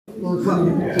Well,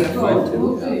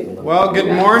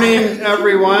 good morning,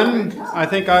 everyone. I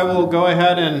think I will go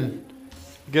ahead and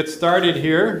get started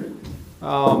here.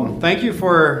 Thank you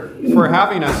for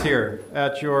having us here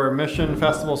at your Mission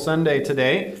Festival Sunday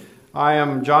today. I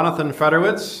am Jonathan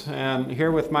Federwitz, and here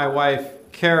with my wife,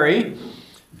 Carrie,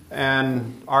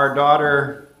 and our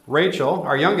daughter, Rachel,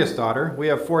 our youngest daughter. We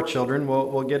have 4 children.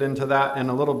 We'll get into that in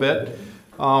a little bit.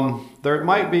 There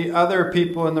might be other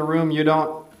people in the room you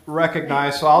don't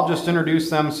recognize, so I'll just introduce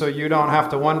them so you don't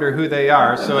have to wonder who they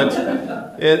are. So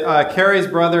Carrie's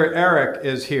brother Eric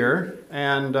is here,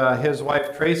 and his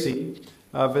wife Tracy,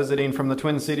 visiting from the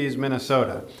Twin Cities,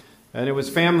 Minnesota. And it was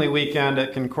family weekend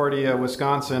at Concordia,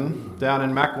 Wisconsin, down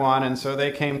in Mequon, and so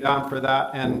they came down for that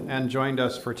and joined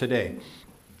us for today.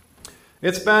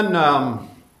 It's been,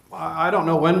 I don't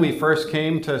know when we first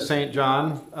came to St.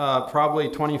 John, probably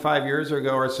 25 years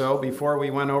ago or so, before we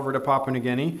went over to Papua New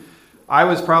Guinea. I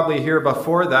was probably here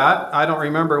before that. I don't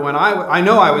remember when I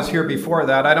know I was here before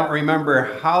that. I don't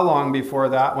remember how long before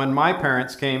that when my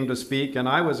parents came to speak and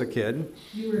I was a kid.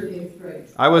 You were in 8th grade.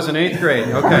 I was in 8th grade,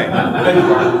 okay.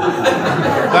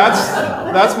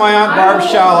 That's my Aunt Barb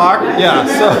Shallock. Yeah,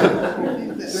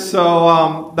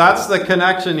 so that's the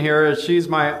connection here. Is she's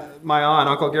my aunt,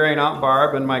 Uncle Gary and Aunt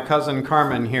Barb, and my cousin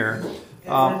Carmen here.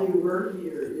 And when you were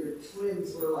here, your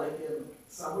twins were like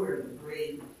somewhere in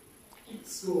grade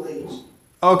school age.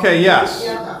 Okay, yes.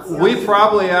 Yeah, we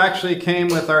probably actually came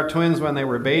with our twins when they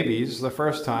were babies the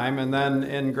first time, and then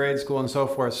in grade school and so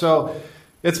forth. So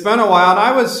it's been a while, and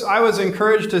I was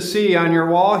encouraged to see on your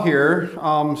wall here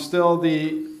still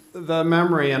the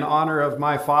memory and honor of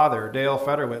my father, Dale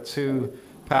Federwitz, who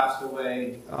passed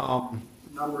away a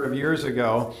number of years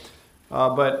ago.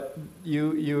 But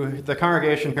the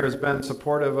congregation here has been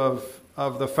supportive of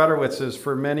the Federwitzes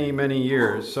for many, many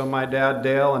years. So my dad,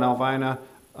 Dale, and Elvina,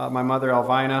 my mother,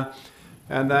 Elvina.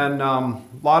 And then a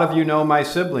lot of you know my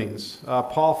siblings,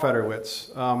 Paul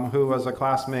Federwitz, who was a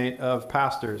classmate of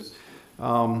Pastor's,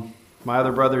 my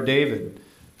other brother, David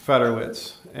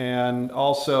Federwitz, and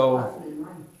also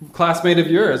classmate of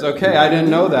yours. Okay, I didn't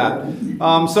know that.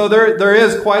 So there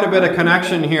is quite a bit of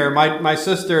connection here. My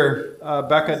sister,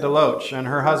 Becca Deloach, and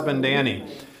her husband, Danny,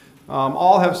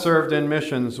 all have served in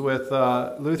missions with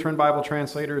Lutheran Bible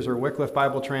Translators or Wycliffe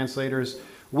Bible Translators.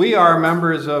 We are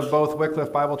members of both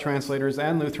Wycliffe Bible Translators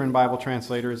and Lutheran Bible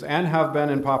Translators and have been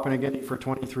in Papua New Guinea for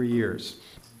 23 years.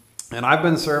 And I've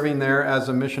been serving there as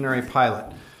a missionary pilot.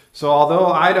 So although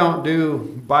I don't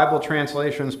do Bible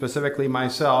translation specifically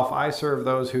myself, I serve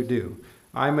those who do.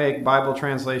 I make Bible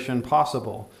translation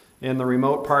possible in the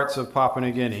remote parts of Papua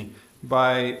New Guinea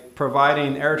by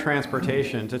providing air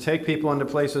transportation to take people into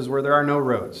places where there are no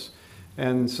roads.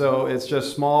 And so it's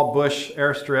just small bush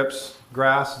airstrips,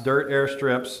 grass, dirt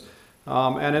airstrips,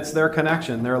 and it's their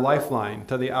connection, their lifeline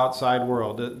to the outside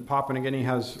world. Papua New Guinea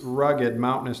has rugged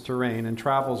mountainous terrain and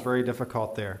travel is very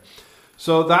difficult there.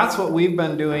 So that's what we've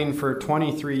been doing for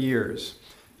 23 years.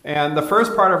 And the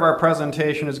first part of our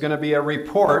presentation is going to be a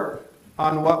report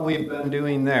on what we've been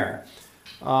doing there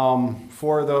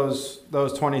for those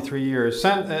 23 years.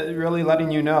 Really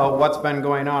letting you know what's been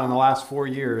going on in the last 4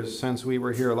 years since we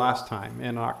were here last time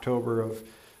in October of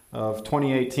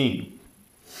 2018.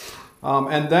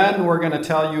 And then we're going to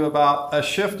tell you about a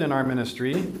shift in our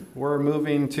ministry. We're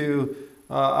moving to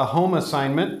a home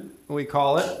assignment, we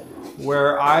call it,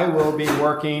 where I will be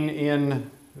working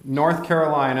in North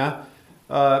Carolina,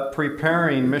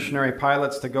 preparing missionary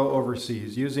pilots to go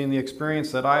overseas, using the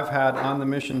experience that I've had on the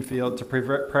mission field to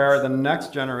prepare the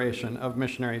next generation of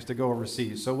missionaries to go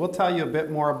overseas. So we'll tell you a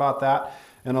bit more about that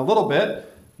in a little bit,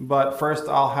 but first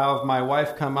I'll have my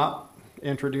wife come up,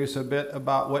 introduce a bit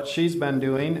about what she's been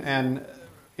doing, and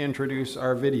introduce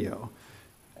our video.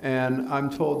 And I'm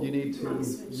told you need to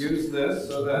use this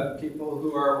so that people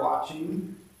who are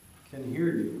watching can hear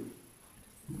you.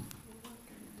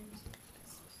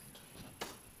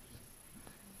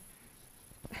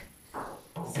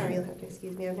 Sorry, you'll have to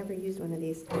excuse me. I've never used one of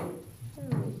these.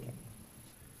 Okay.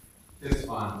 It's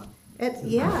fun. It's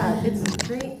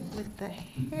great with the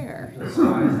hair. Wow.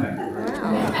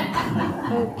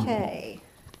 Okay.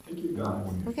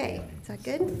 Okay, is that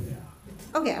good?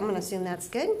 Okay, I'm going to assume that's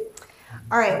good.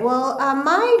 All right, well,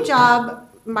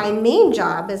 my main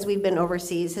job as we've been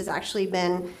overseas has actually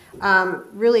been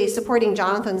really supporting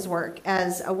Jonathan's work.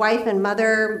 As a wife and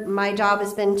mother, my job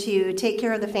has been to take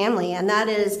care of the family, and that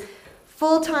is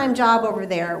full-time job over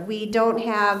there. We don't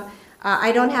have,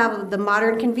 I don't have the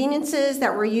modern conveniences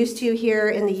that we're used to here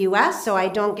in the U.S., so I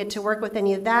don't get to work with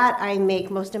any of that. I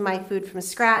make most of my food from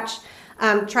scratch.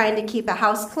 Trying to keep a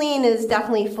house clean is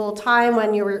definitely full time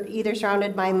when you're either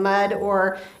surrounded by mud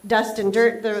or dust and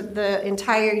dirt the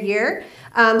entire year.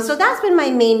 So that's been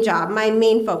my main job, my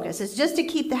main focus is just to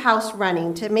keep the house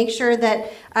running, to make sure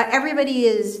that everybody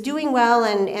is doing well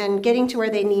and getting to where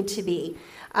they need to be.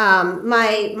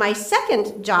 My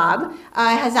second job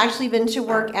has actually been to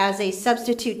work as a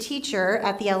substitute teacher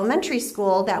at the elementary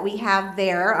school that we have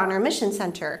there on our mission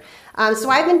center. So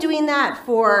I've been doing that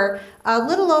for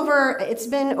it's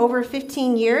been over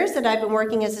 15 years that I've been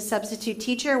working as a substitute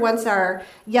teacher. Once our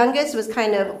youngest was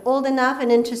kind of old enough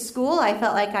and into school, I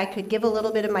felt like I could give a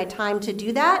little bit of my time to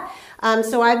do that.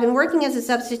 So I've been working as a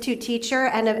substitute teacher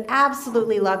and have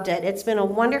absolutely loved it. It's been a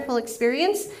wonderful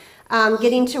experience.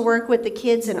 Getting to work with the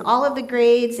kids in all of the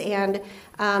grades and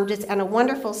a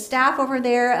wonderful staff over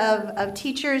there of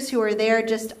teachers who are there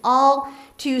just all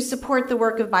to support the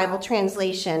work of Bible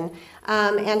translation.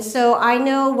 And so I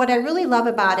know what I really love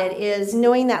about it is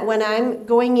knowing that when I'm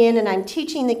going in and I'm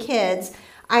teaching the kids,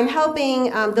 I'm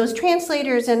helping those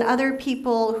translators and other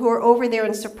people who are over there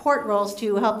in support roles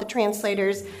to help the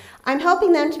translators. I'm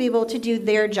helping them to be able to do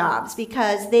their jobs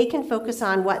because they can focus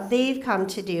on what they've come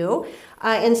to do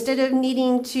instead of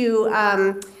needing to,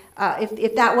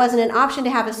 if that wasn't an option to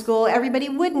have a school, everybody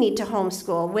would need to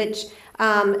homeschool, which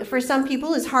for some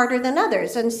people is harder than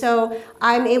others. And so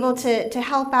I'm able to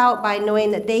help out by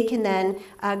knowing that they can then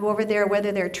go over there,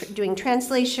 whether they're doing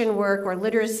translation work or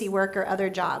literacy work or other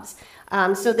jobs.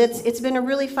 So it's been a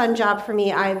really fun job for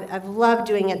me. I've loved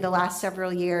doing it the last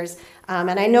several years.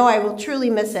 And I know I will truly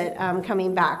miss it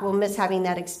coming back. We'll miss having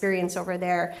that experience over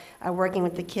there working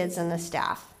with the kids and the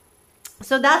staff.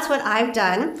 So that's what I've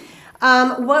done.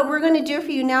 What we're going to do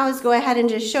for you now is go ahead and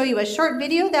just show you a short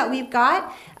video that we've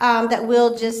got that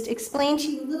will just explain to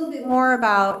you a little bit more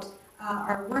about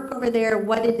our work over there,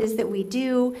 what it is that we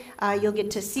do. You'll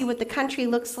get to see what the country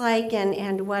looks like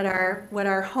and what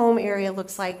our home area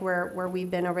looks like where we've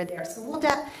been over there. So we'll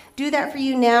do that for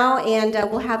you now, and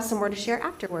we'll have some more to share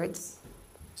afterwards.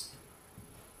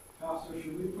 Pastor,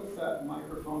 should we put that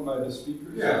microphone by the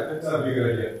speakers? Yeah, that'd be a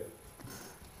good idea.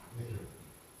 Thank you.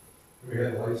 Do we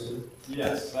have the lights too?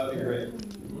 Yes, that'd be great.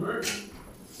 All right.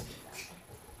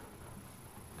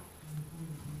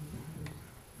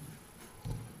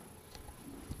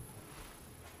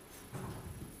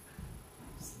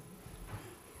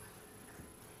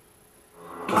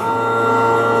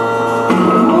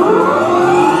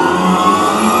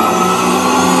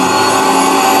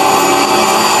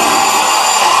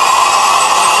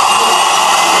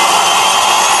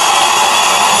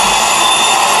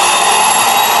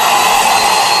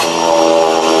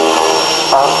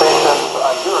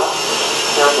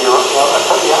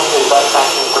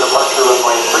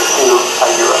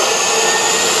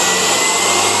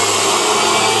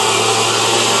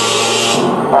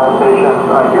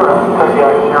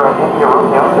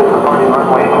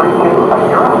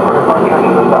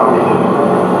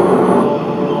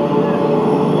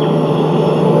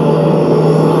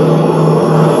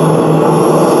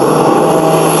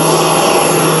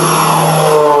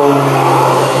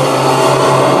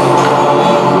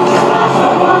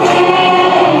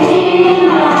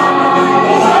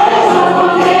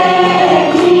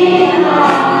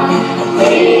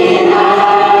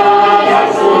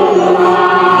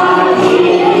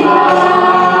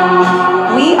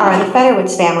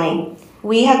 Family.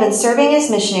 We have been serving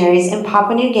as missionaries in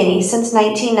Papua New Guinea since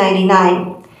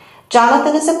 1999.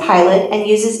 Jonathan is a pilot and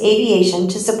uses aviation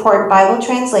to support Bible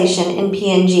translation in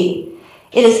PNG.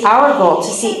 It is our goal to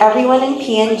see everyone in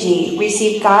PNG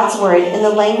receive God's Word in the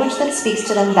language that speaks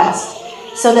to them best,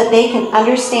 so that they can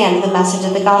understand the message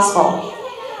of the gospel.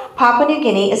 Papua New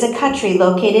Guinea is a country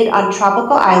located on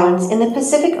tropical islands in the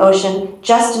Pacific Ocean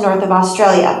just north of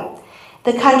Australia.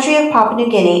 The country of Papua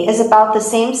New Guinea is about the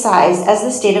same size as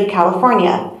the state of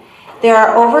California. There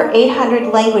are over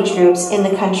 800 language groups in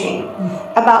the country.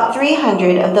 About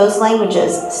 300 of those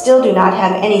languages still do not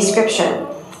have any scripture.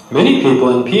 Many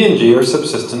people in PNG are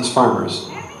subsistence farmers.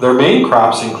 Their main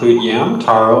crops include yam,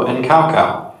 taro, and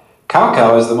cacao.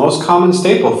 Cacao is the most common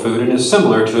staple food and is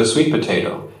similar to a sweet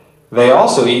potato. They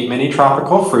also eat many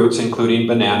tropical fruits including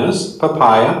bananas,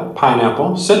 papaya,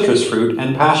 pineapple, citrus fruit,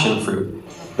 and passion fruit.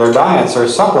 Their diets are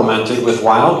supplemented with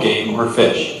wild game or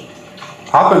fish.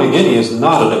 Papua New Guinea is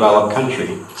not a developed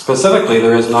country. Specifically,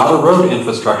 there is not a road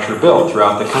infrastructure built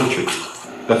throughout the country.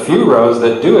 The few roads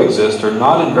that do exist are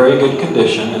not in very good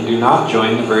condition and do not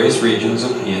join the various regions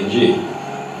of PNG.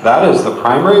 That is the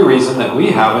primary reason that we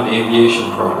have an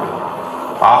aviation program.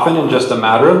 Often in just a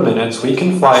matter of minutes, we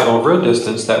can fly over a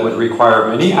distance that would require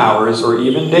many hours or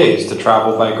even days to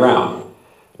travel by ground.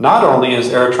 Not only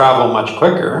is air travel much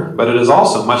quicker, but it is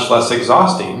also much less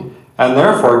exhausting, and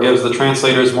therefore gives the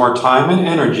translators more time and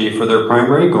energy for their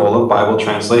primary goal of Bible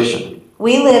translation.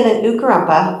 We live in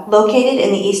Ukarumpa, located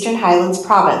in the Eastern Highlands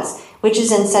Province, which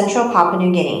is in central Papua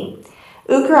New Guinea.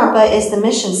 Ukarumpa is the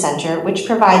mission center which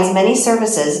provides many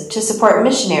services to support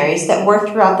missionaries that work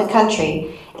throughout the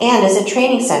country and is a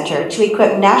training center to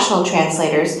equip national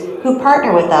translators who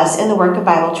partner with us in the work of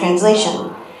Bible translation.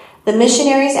 The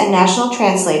missionaries and national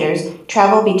translators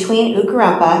travel between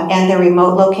Ukarumpa and their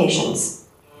remote locations.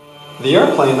 The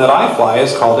airplane that I fly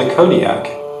is called a Kodiak.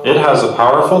 It has a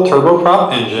powerful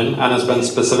turboprop engine and has been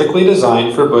specifically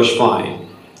designed for bush flying.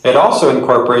 It also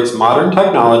incorporates modern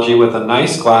technology with a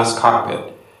nice glass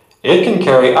cockpit. It can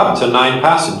carry up to 9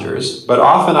 passengers, but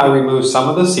often I remove some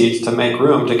of the seats to make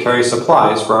room to carry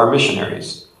supplies for our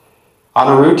missionaries. On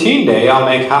a routine day, I'll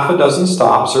make half a dozen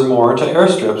stops or more to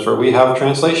airstrips where we have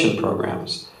translation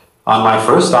programs. On my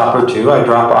first stop or two, I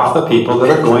drop off the people that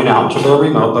are going out to their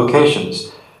remote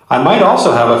locations. I might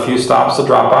also have a few stops to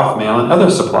drop off mail and other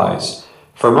supplies.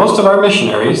 For most of our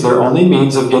missionaries, their only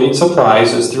means of getting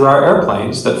supplies is through our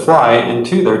airplanes that fly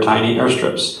into their tiny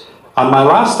airstrips. On my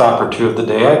last stop or two of the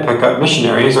day, I pick up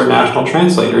missionaries or national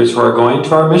translators who are going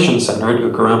to our mission center at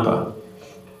Ukarumpa.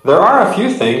 There are a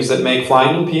few things that make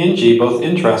flying in PNG both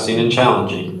interesting and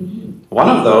challenging. One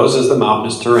of those is the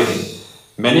mountainous terrain.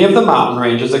 Many of the mountain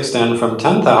ranges extend from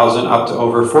 10,000 up to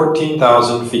over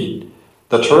 14,000 feet.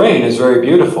 The terrain is very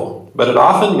beautiful, but it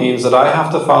often means that I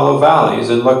have to follow valleys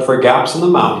and look for gaps in the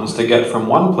mountains to get from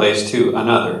one place to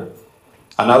another.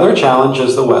 Another challenge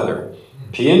is the weather.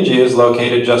 PNG is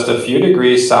located just a few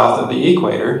degrees south of the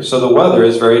equator, so the weather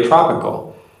is very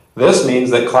tropical. This means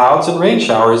that clouds and rain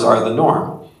showers are the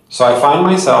norm, so I find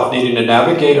myself needing to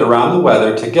navigate around the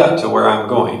weather to get to where I'm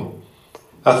going.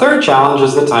 A third challenge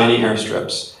is the tiny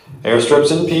airstrips.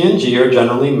 Airstrips in PNG are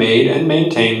generally made and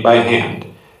maintained by hand.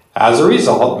 As a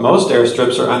result, most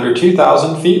airstrips are under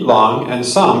 2,000 feet long and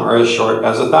some are as short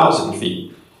as 1,000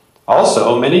 feet.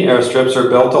 Also, many airstrips are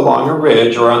built along a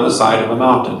ridge or on the side of a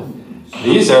mountain.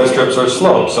 These airstrips are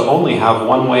sloped, so only have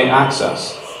one-way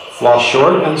access. While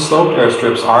short and sloped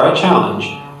airstrips are a challenge,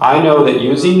 I know that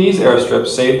using these airstrips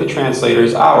save the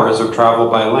translators hours of travel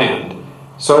by land.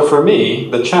 So for me,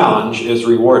 the challenge is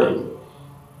rewarding.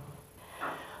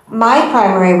 My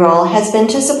primary role has been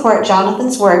to support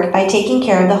Jonathan's work by taking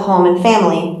care of the home and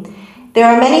family. There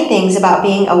are many things about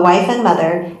being a wife and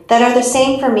mother that are the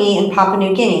same for me in Papua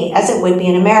New Guinea as it would be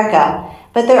in America,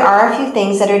 but there are a few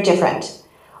things that are different.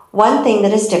 One thing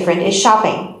that is different is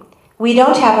shopping. We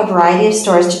don't have a variety of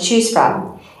stores to choose from.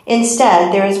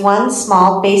 Instead, there is one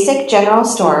small, basic general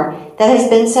store that has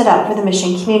been set up for the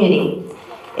mission community.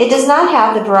 It does not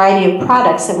have the variety of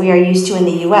products that we are used to in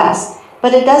the U.S.,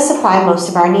 but it does supply most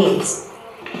of our needs.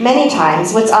 Many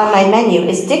times, what's on my menu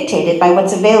is dictated by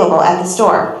what's available at the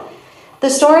store. The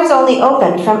store is only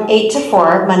open from 8 to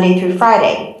 4, Monday through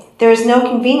Friday. There is no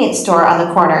convenience store on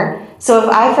the corner, so if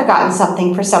I've forgotten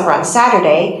something for supper on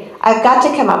Saturday, I've got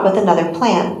to come up with another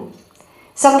plan.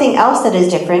 Something else that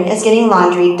is different is getting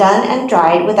laundry done and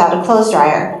dried without a clothes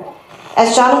dryer.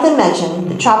 As Jonathan mentioned,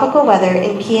 the tropical weather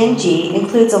in PNG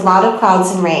includes a lot of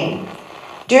clouds and rain.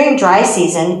 During dry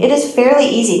season, it is fairly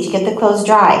easy to get the clothes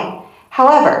dry.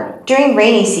 However, during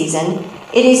rainy season,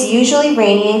 it is usually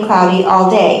rainy and cloudy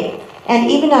all day, and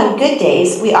even on good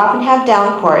days, we often have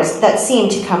downpours that seem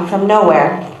to come from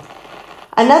nowhere.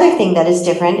 Another thing that is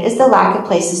different is the lack of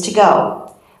places to go.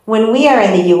 When we are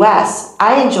in the U.S.,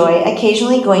 I enjoy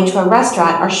occasionally going to a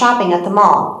restaurant or shopping at the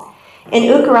mall. In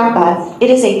Ukarumpa, it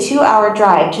is a 2-hour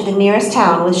drive to the nearest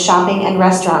town with shopping and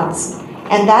restaurants,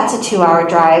 and that's a 2-hour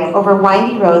drive over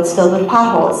windy roads filled with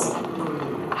potholes.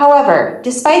 However,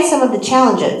 despite some of the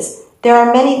challenges, there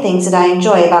are many things that I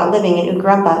enjoy about living in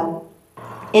Ukarumpa.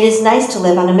 It is nice to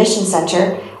live on a mission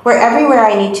center where everywhere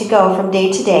I need to go from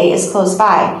day to day is close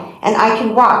by, and I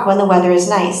can walk when the weather is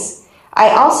nice.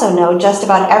 I also know just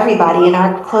about everybody in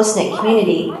our close-knit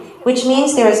community, which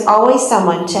means there is always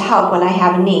someone to help when I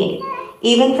have a need,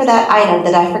 even for that item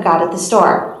that I forgot at the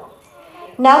store.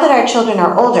 Now that our children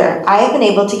are older, I have been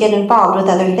able to get involved with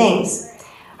other things.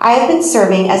 I have been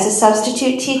serving as a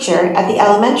substitute teacher at the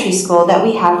elementary school that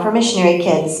we have for missionary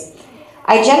kids.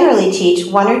 I generally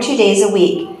teach 1 or 2 days a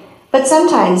week, but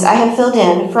sometimes I have filled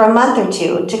in for a month or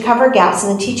two to cover gaps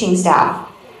in the teaching staff.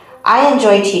 I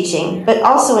enjoy teaching, but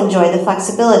also enjoy the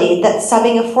flexibility that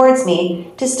subbing affords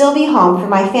me to still be home for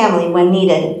my family when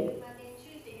needed.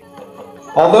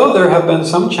 Although there have been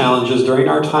some challenges during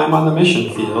our time on the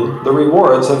mission field, the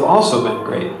rewards have also been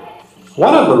great.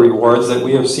 One of the rewards that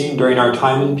we have seen during our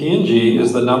time in PNG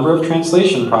is the number of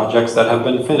translation projects that have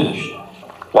been finished.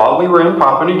 While we were in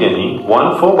Papua New Guinea,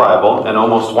 one full Bible and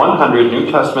almost 100 New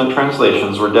Testament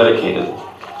translations were dedicated.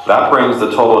 That brings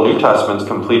the total New Testaments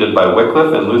completed by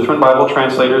Wycliffe and Lutheran Bible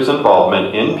translators'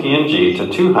 involvement in PNG to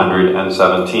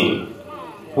 217.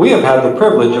 We have had the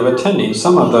privilege of attending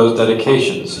some of those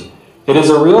dedications. It is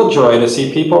a real joy to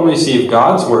see people receive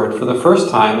God's Word for the first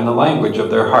time in the language of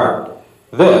their heart.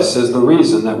 This is the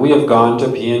reason that we have gone to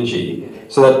PNG,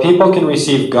 so that people can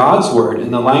receive God's Word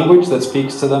in the language that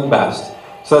speaks to them best,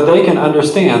 so that they can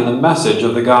understand the message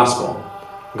of the gospel.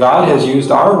 God has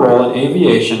used our role in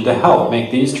aviation to help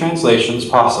make these translations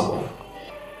possible.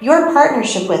 Your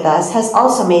partnership with us has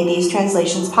also made these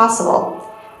translations possible.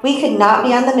 We could not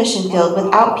be on the mission field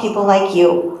without people like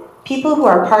you, people who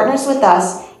are partners with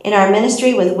us in our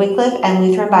ministry with Wycliffe and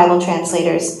Lutheran Bible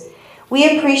translators.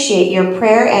 We appreciate your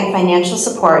prayer and financial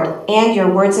support and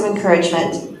your words of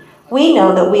encouragement. We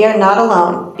know that we are not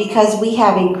alone because we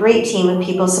have a great team of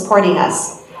people supporting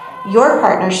us. Your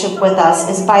partnership with us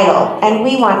is vital, and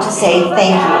we want to say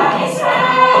thank you.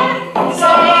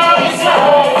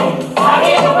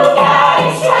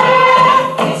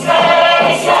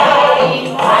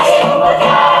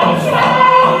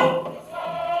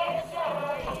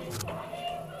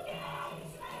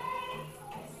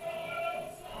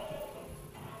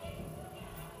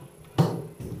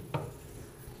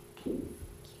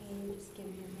 Just give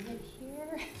me a minute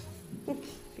here.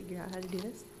 Figure out how to do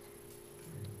this.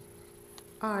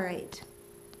 All right.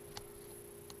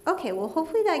 Okay, well,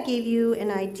 hopefully that gave you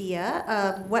an idea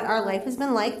of what our life has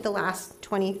been like the last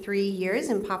 23 years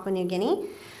in Papua New Guinea.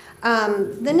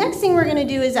 The next thing we're going to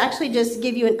do is actually just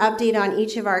give you an update on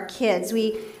each of our kids.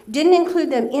 We didn't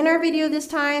include them in our video this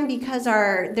time because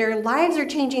their lives are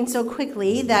changing so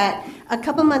quickly that a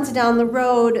couple months down the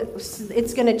road,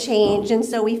 it's going to change. And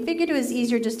so we figured it was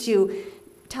easier just to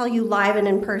tell you live and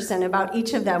in person about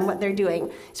each of them, what they're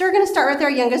doing. So we're going to start with our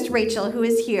youngest, Rachel, who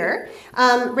is here.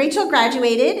 Rachel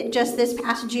graduated just this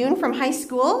past June from high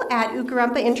school at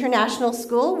Ukarumpa International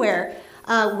School, where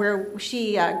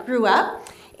she grew up.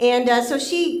 And so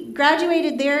she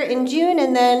graduated there in June,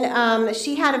 and then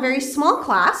she had a very small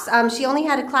class. She only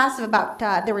had a class of about,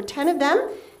 there were 10 of them,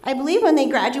 I believe, when they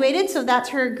graduated, so that's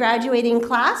her graduating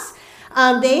class.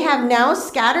 They have now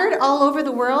scattered all over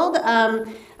the world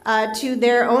to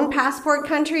their own passport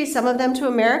countries, some of them to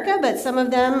America, but some of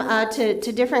them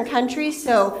to different countries.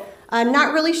 So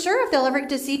not really sure if they'll ever get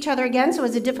to see each other again, so it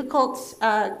was a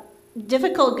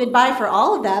difficult goodbye for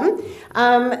all of them.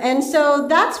 And so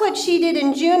that's what she did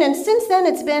in June, and since then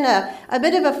it's been a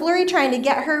bit of a flurry trying to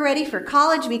get her ready for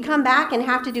college. We come back and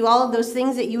have to do all of those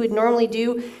things that you would normally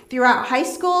do throughout high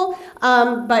school,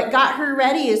 but got her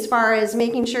ready as far as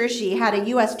making sure she had a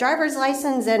U.S. driver's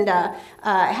license and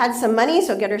had some money,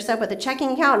 so get her set up with a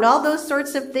checking account and all those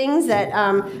sorts of things that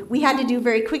we had to do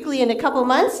very quickly in a couple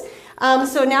months.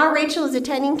 So now Rachel is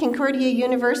attending Concordia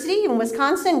University in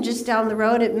Wisconsin, just down the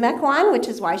road at Mequon, which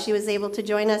is why she was able to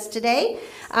join us today.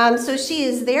 So she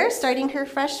is there starting her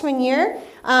freshman year,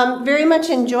 very much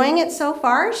enjoying it so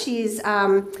far. She's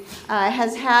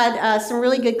has had some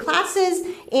really good classes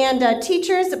and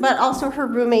teachers, but also her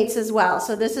roommates as well.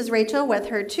 So this is Rachel with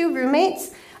her two roommates,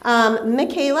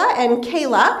 Michaela and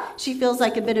Kayla. She feels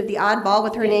like a bit of the oddball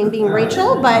with her name being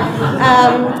Rachel, but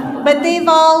they've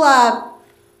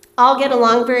all get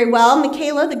along very well.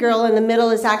 Michaela, the girl in the middle,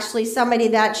 is actually somebody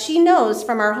that she knows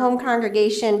from our home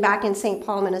congregation back in St.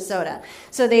 Paul, Minnesota.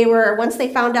 So once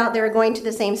they found out they were going to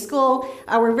the same school,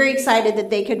 we're very excited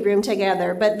that they could room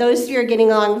together. But those three are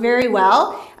getting along very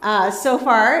well. So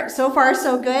far,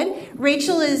 so good.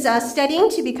 Rachel is studying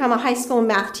to become a high school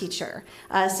math teacher.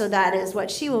 So that is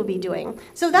what she will be doing.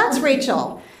 So that's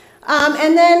Rachel.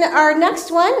 And then our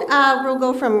next one, we're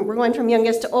going from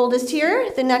youngest to oldest here.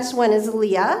 The next one is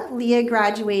Leah. Leah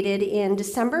graduated in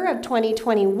December of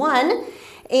 2021,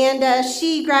 and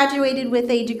she graduated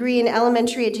with a degree in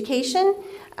elementary education,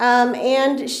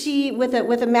 and she with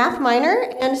a math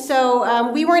minor. And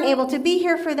so we weren't able to be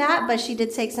here for that, but she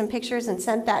did take some pictures and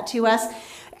sent that to us.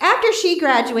 After she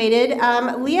graduated,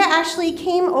 Leah actually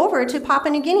came over to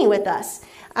Papua New Guinea with us.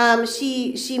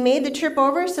 She made the trip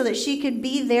over so that she could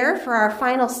be there for our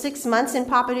final 6 months in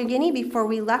Papua New Guinea before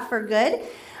we left for good.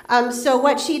 So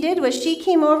what she did was she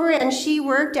came over and she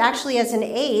worked actually as an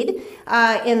aide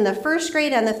in the first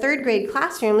grade and the third grade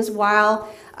classrooms while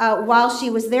she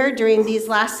was there during these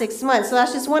last 6 months. So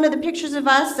that's just one of the pictures of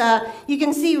us. You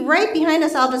can see right behind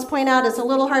us, I'll just point out, it's a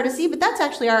little hard to see, but that's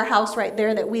actually our house right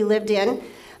there that we lived in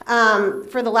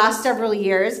for the last several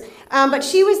years. But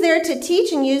she was there to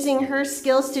teach and using her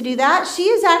skills to do that. She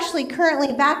is actually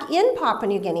currently back in Papua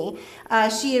New Guinea.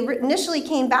 She initially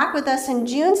came back with us in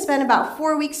June, spent about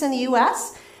 4 weeks in the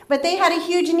U.S., But they had a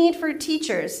huge need for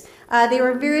teachers. They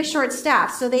were very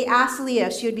short-staffed, so they asked Leah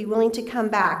if she would be willing to come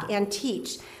back and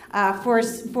teach for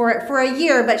a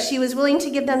year, but she was willing to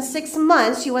give them 6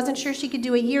 months. She wasn't sure she could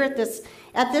do a year at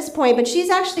this point, but she's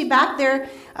actually back there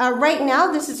right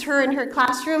now. This is her in her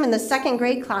classroom, in the second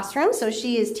grade classroom, so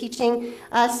she is teaching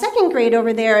second grade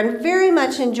over there and very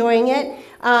much enjoying it,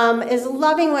 is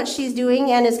loving what she's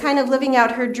doing, and is kind of living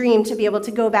out her dream to be able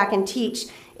to go back and teach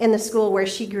in the school where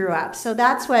she grew up. So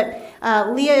that's what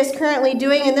Leah is currently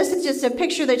doing, and this is just a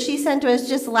picture that she sent to us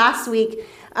just last week,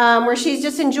 where she's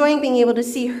just enjoying being able to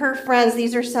see her friends.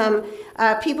 These are some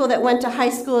people that went to high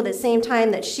school at the same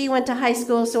time that she went to high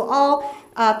school, so all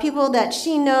people that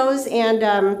she knows and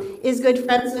is good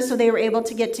friends with, so they were able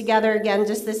to get together again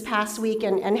just this past week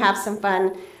and have some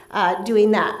fun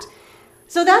doing that.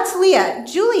 So that's Leah.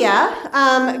 Julia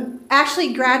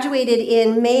actually graduated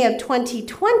in May of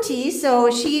 2020,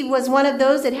 so she was one of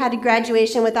those that had a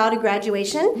graduation without a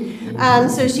graduation.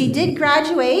 So she did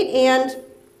graduate, and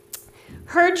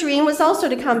her dream was also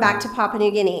to come back to Papua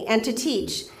New Guinea and to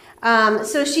teach.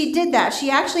 So she did that.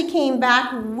 She actually came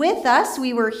back with us.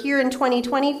 We were here in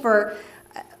 2020 for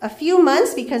a few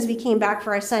months because we came back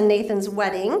for our son Nathan's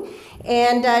wedding.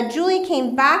 And Julie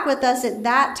came back with us at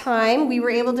that time. We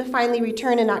were able to finally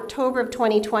return in October of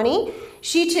 2020.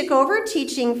 She took over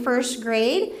teaching first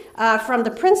grade from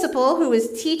the principal who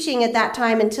was teaching at that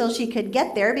time until she could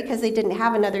get there because they didn't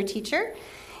have another teacher.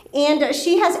 And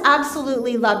she has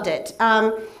absolutely loved it.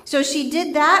 So she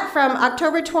did that from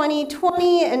October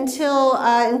 2020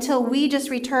 until we just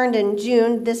returned in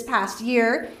June this past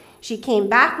year. She came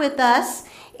back with us.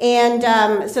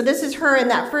 And so this is her in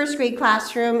that first grade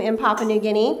classroom in Papua New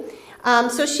Guinea.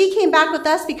 So she came back with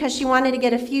us because she wanted to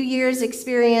get a few years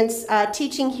experience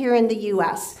teaching here in the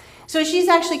U.S. So she's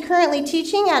actually currently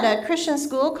teaching at a Christian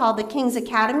school called the King's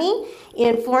Academy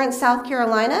in Florence, South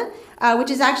Carolina,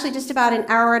 which is actually just about an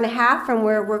hour and a half from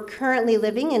where we're currently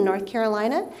living in North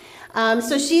Carolina.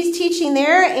 So she's teaching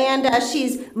there, and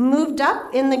she's moved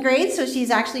up in the grade, so she's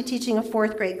actually teaching a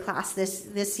 4th grade class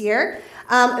this year.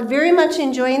 Very much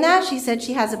enjoying that. She said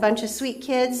she has a bunch of sweet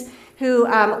kids who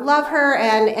love her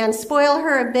and spoil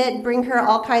her a bit, bring her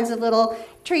all kinds of little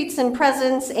treats and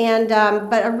presents, and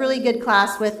but a really good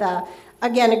class with,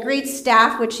 again, a great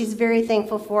staff, which she's very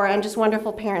thankful for, and just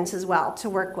wonderful parents as well to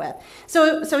work with.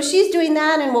 So she's doing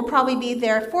that, and will probably be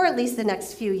there for at least the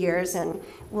next few years, and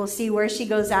we'll see where she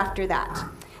goes after that.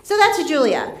 So that's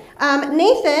Julia.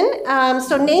 Nathan,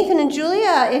 so Nathan and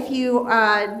Julia, if you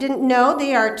didn't know,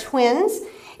 they are twins.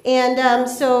 And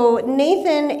so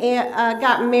Nathan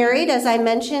got married, as I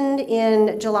mentioned,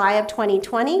 in July of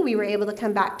 2020. We were able to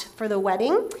come back for the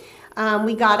wedding.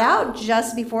 We got out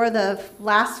just before the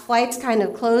last flights kind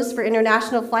of closed for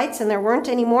international flights, and there weren't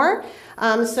any more.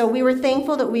 So we were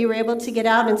thankful that we were able to get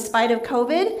out in spite of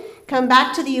COVID, come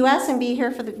back to the U.S. and be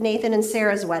here for Nathan and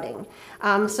Sarah's wedding.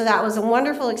 So that was a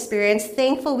wonderful experience.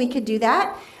 Thankful we could do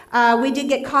that. We did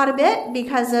get caught a bit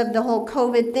because of the whole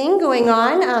COVID thing going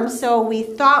on. So we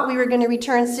thought we were going to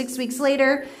return 6 weeks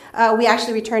later. We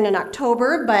actually returned in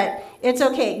October, but it's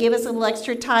okay. It gave us a little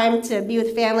extra time to be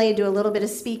with family, do a little bit of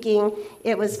speaking.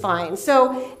 It was fine.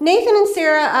 So Nathan and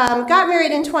Sarah got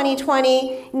married in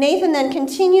 2020. Nathan then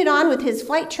continued on with his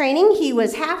flight training. He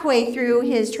was halfway through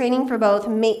his training for both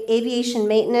aviation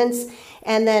maintenance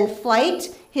and then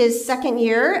flight, his second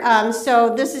year.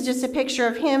 So this is just a picture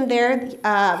of him there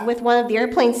with one of the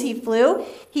airplanes he flew.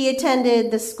 He attended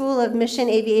the School of Mission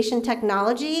Aviation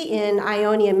Technology in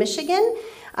Ionia, Michigan.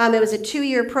 It was a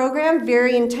 2-year program,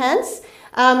 very intense.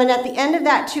 And at the end of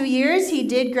that 2 years, he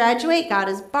did graduate, got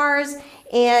his bars,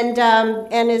 and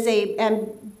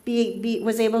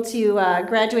was able to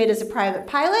graduate as a private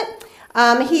pilot.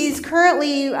 He's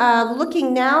currently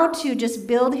looking now to just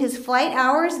build his flight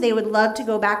hours. They would love to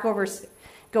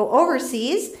go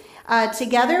overseas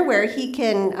together, where he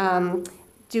can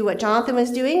do what Jonathan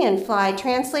was doing and fly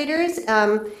translators.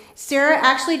 Sarah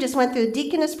actually just went through the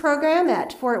deaconess program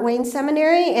at Fort Wayne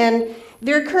Seminary, and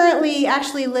they're currently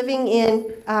actually living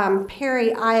in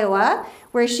Perry, Iowa,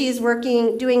 where she's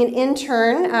doing an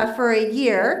intern for a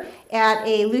year at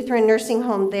a Lutheran nursing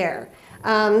home there.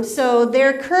 So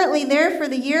they're currently there for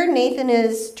the year. Nathan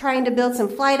is trying to build some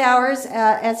flight hours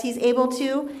as he's able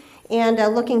to, and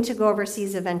looking to go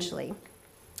overseas eventually.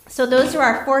 So those are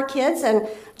our 4 kids, and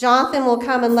Jonathan will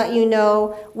come and let you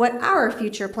know what our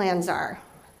future plans are.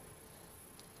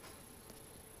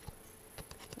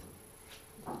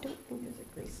 I don't think there's a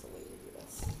graceful way to do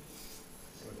this.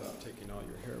 Without taking all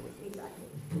your hair with you. Exactly.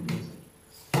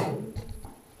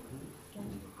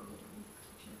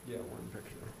 Yeah, one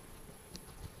picture.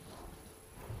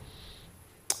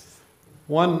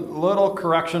 One little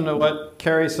correction to what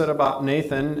Carrie said about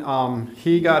Nathan.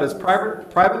 He got his private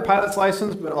pilot's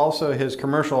license, but also his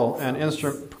commercial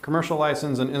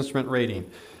license and instrument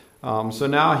rating. So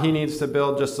now he needs to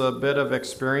build just a bit of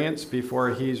experience before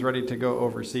he's ready to go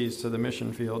overseas to the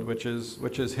mission field, which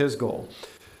is his goal.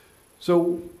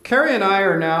 So Carrie and I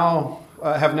are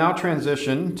have now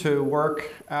transitioned to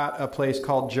work at a place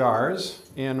called JARS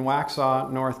in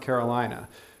Waxhaw, North Carolina.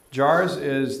 JARS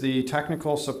is the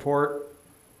technical support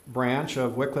branch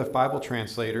of Wycliffe Bible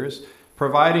Translators,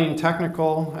 providing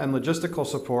technical and logistical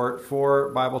support for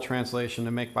Bible translation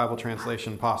to make Bible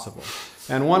translation possible.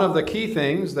 And one of the key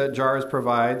things that JARS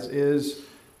provides is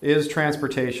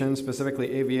transportation,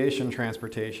 specifically aviation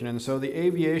transportation. And so the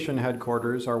aviation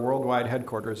headquarters, our worldwide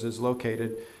headquarters, is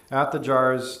located at the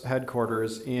JARS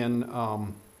headquarters in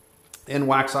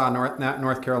Waxhaw,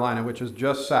 North Carolina, which is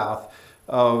just south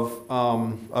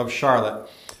of Charlotte.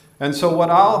 And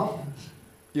so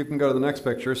you can go to the next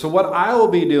picture. So what I will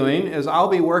be doing is I'll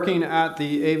be working at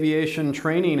the aviation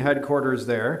training headquarters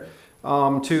there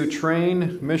to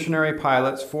train missionary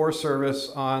pilots for service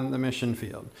on the mission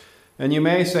field. And you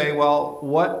may say, well,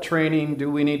 what training do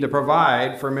we need to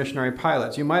provide for missionary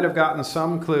pilots? You might have gotten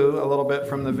some clue a little bit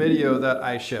from the video that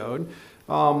I showed.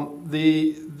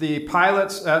 The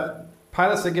pilots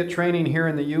that get training here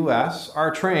in the U.S.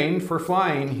 are trained for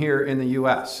flying here in the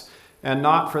U.S. and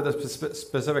not for the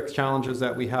specific challenges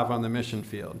that we have on the mission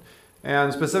field.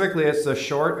 And specifically, it's the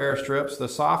short airstrips, the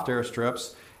soft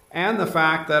airstrips, and the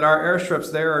fact that our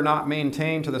airstrips there are not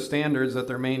maintained to the standards that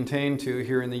they're maintained to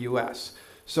here in the U.S.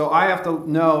 So I have to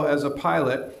know as a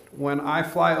pilot, when I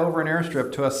fly over an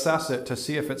airstrip, to assess it to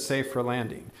see if it's safe for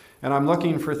landing. And I'm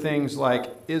looking for things like,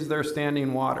 is there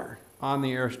standing water on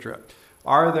the airstrip?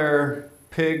 Are there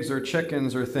pigs or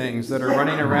chickens or things that are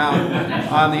running around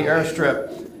on the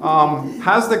airstrip?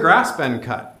 Has the grass been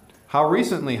cut? How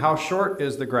recently? How short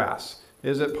is the grass?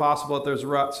 Is it possible that there's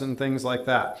ruts and things like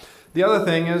that? The other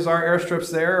thing is our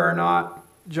airstrips there are not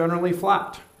generally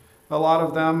flat. A lot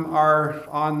of them are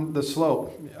on the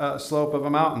slope of a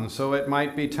mountain, so it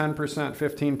might be 10%,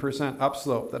 15%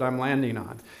 upslope that I'm landing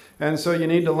on. And so you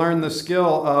need to learn the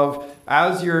skill of,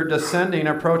 as you're descending,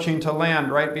 approaching to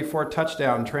land right before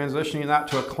touchdown, transitioning that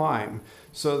to a climb,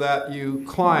 so that you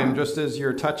climb just as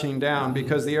you're touching down,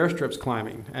 because the airstrip's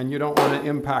climbing, and you don't want to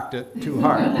impact it too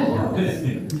hard.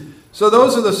 So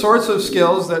those are the sorts of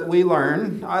skills that we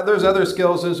learn. There's other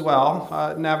skills as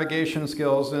well, navigation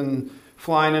skills and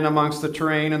flying in amongst the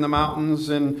terrain and the mountains,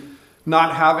 and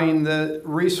not having the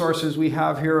resources we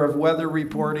have here of weather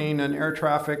reporting and air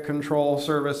traffic control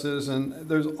services. And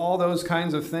there's all those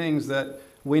kinds of things that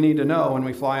we need to know when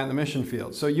we fly on the mission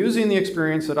field. So using the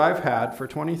experience that I've had for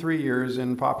 23 years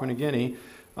in Papua New Guinea,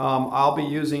 I'll be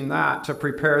using that to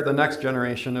prepare the next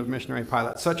generation of missionary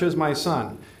pilots, such as my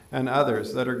son and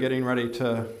others that are getting ready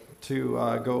to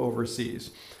go overseas.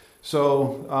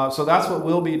 So that's what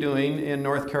we'll be doing in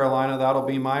North Carolina. That'll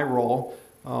be my role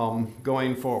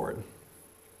going forward.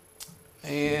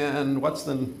 And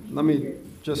let me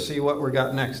just see what we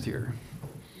got next here.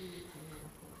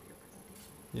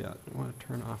 Yeah, I want to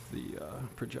turn off the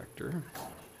projector.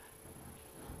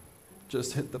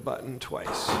 Just hit the button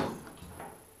twice.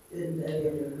 Did any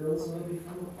of your girls want to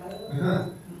become a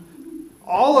pilot?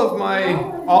 All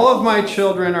of my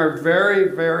children are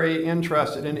very, very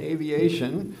interested in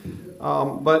aviation,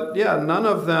 but yeah, none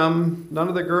of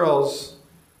the girls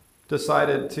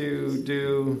decided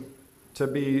to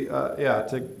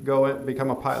go and become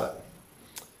a pilot.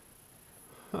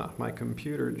 My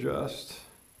computer just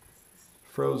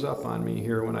froze up on me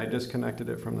here when I disconnected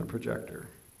it from the projector.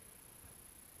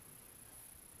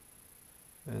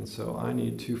 And so I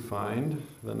need to find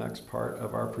the next part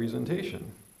of our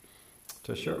presentation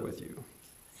to share with you.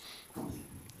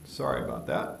 Sorry about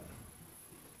that.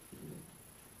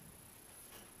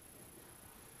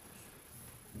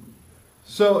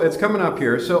 So it's coming up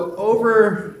here. So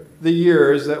over the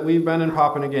years that we've been in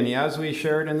Papua New Guinea, as we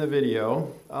shared in the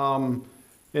video,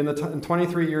 in the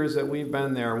 23 years that we've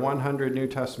been there, 100 New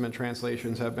Testament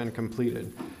translations have been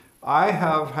completed. I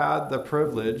have had the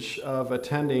privilege of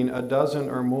attending a dozen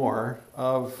or more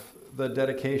of the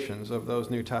dedications of those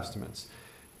New Testaments.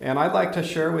 And I'd like to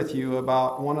share with you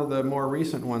about one of the more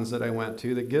recent ones that I went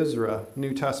to, the Gizra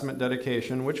New Testament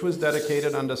dedication, which was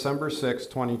dedicated on December 6,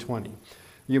 2020.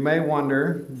 You may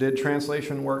wonder, did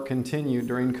translation work continue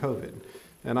during COVID?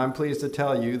 And I'm pleased to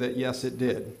tell you that yes, it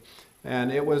did.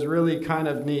 And it was really kind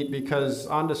of neat because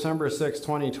on December 6,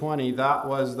 2020, that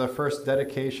was the first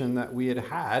dedication that we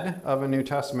had of a New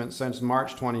Testament since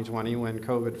March 2020 when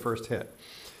COVID first hit.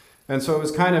 And so it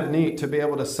was kind of neat to be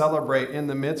able to celebrate in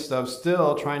the midst of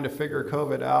still trying to figure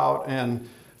COVID out and,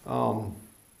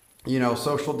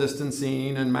 social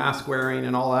distancing and mask wearing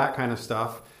and all that kind of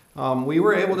stuff. We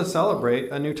were able to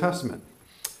celebrate a New Testament.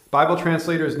 Bible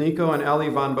translators Nico and Ellie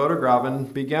von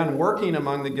Bodegraven began working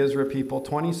among the Gizra people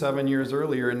 27 years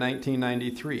earlier in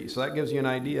 1993. So that gives you an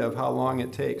idea of how long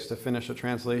it takes to finish a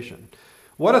translation.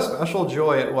 What a special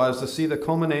joy it was to see the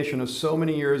culmination of so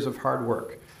many years of hard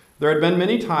work. There had been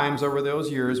many times over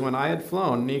those years when I had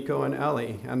flown Nico and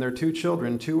Ellie and their 2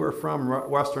 children to or from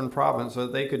Western Province so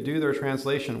that they could do their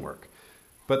translation work.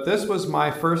 But this was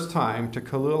my first time to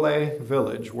Kulule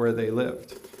village where they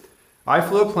lived. I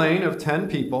flew a plane of 10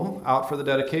 people out for the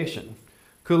dedication.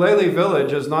 Kulele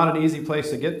village is not an easy place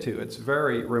to get to. It's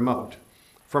very remote.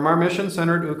 From our mission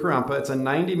center at Ukarumpa, it's a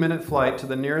 90-minute flight to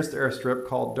the nearest airstrip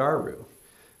called Daru.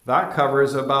 That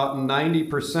covers about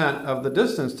 90% of the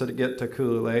distance to get to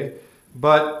Kulule,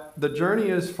 but the journey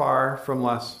is far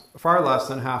less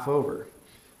than half over.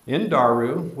 In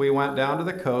Daru, we went down to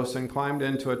the coast and climbed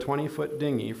into a 20-foot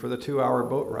dinghy for the 2-hour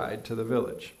boat ride to the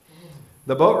village.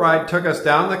 The boat ride took us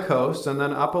down the coast and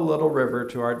then up a little river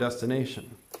to our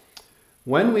destination.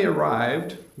 When we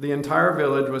arrived, the entire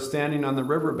village was standing on the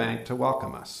riverbank to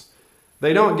welcome us.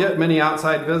 They don't get many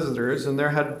outside visitors, and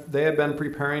they had been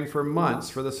preparing for months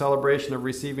for the celebration of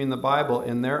receiving the Bible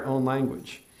in their own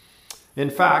language. In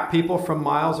fact, people from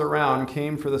miles around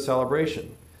came for the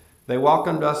celebration. They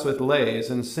welcomed us with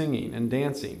lays and singing and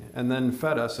dancing, and then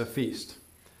fed us a feast.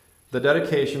 The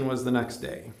dedication was the next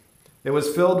day. It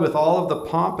was filled with all of the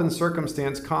pomp and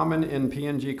circumstance common in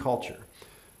PNG culture.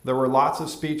 There were lots of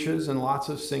speeches and lots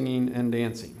of singing and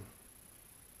dancing.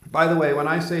 By the way, when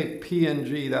I say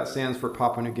PNG, that stands for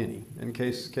Papua New Guinea, in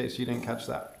case you didn't catch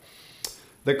that.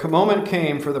 The moment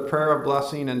came for the prayer of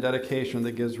blessing and dedication of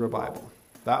the Gizra Bible.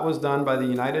 That was done by the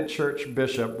United Church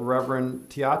Bishop, Reverend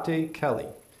Tiate Kelly.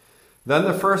 Then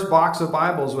the first box of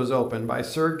Bibles was opened by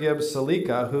Sir Gibbs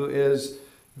Salika, who is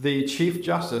the Chief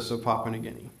Justice of Papua New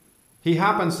Guinea. He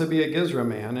happens to be a Gizra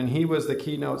man, and he was the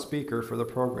keynote speaker for the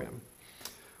program.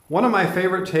 One of my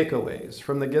favorite takeaways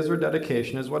from the Gizra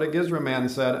dedication is what a Gizra man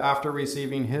said after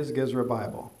receiving his Gizra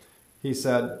Bible. He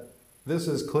said, "This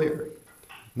is clear.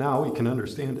 Now we can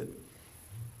understand it."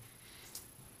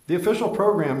 The official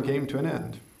program came to an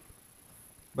end,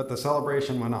 but the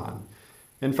celebration went on.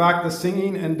 In fact, the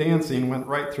singing and dancing went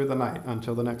right through the night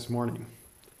until the next morning.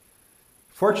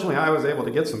 Fortunately, I was able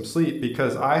to get some sleep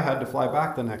because I had to fly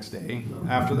back the next day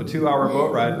after the 2-hour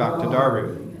boat ride back to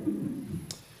Daru.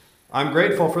 I'm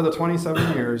grateful for the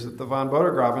 27 years that the Von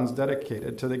Bodegravens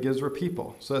dedicated to the Gizra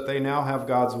people so that they now have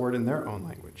God's word in their own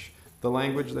language, the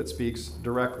language that speaks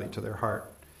directly to their heart.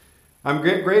 I'm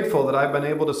grateful that I've been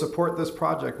able to support this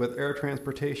project with air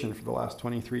transportation for the last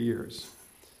 23 years.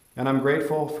 And I'm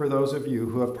grateful for those of you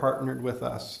who have partnered with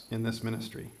us in this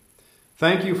ministry.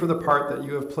 Thank you for the part that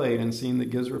you have played in seeing the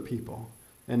Gizra people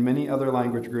and many other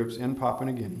language groups in Papua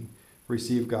New Guinea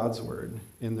receive God's word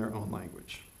in their own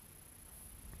language.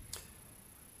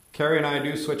 Carrie and I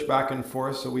do switch back and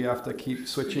forth, so we have to keep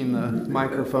switching the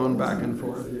microphone back and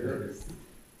forth here.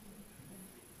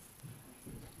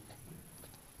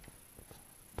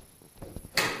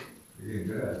 You're getting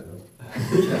good at it,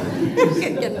 though.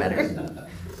 Getting better.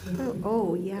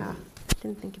 Oh, yeah.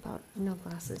 Didn't think about no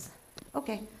glasses.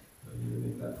 Okay.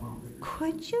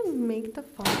 Could you make the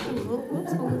font a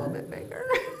little bit bigger?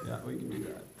 Yeah, we can do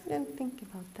that. I didn't think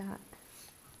about that.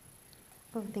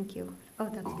 Oh, thank you. Oh,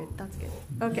 that's good. That's good.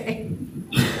 Okay.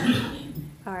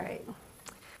 All right.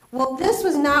 Well, this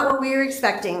was not what we were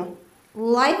expecting.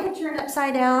 Life had turned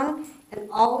upside down, and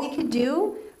all we could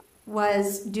do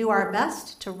was do our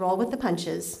best to roll with the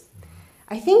punches.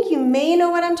 I think you may know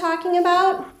what I'm talking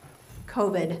about.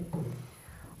 COVID.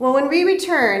 Well, when we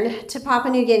returned to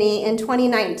Papua New Guinea in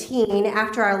 2019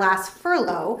 after our last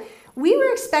furlough, we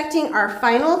were expecting our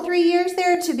final 3 years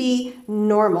there to be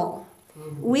normal.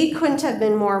 We couldn't have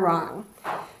been more wrong.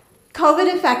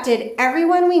 COVID affected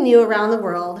everyone we knew around the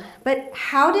world, but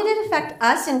how did it affect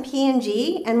us in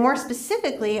PNG and more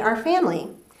specifically our family?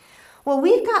 Well,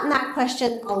 we've gotten that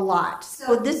question a lot,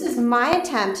 so this is my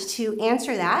attempt to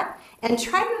answer that and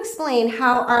try to explain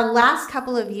how our last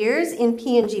couple of years in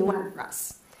PNG went for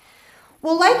us.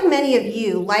 Well, like many of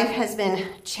you, life has been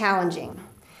challenging.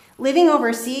 Living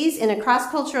overseas in a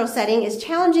cross-cultural setting is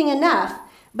challenging enough,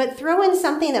 but throw in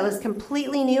something that was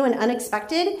completely new and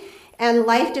unexpected, and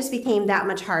life just became that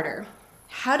much harder.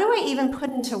 How do I even put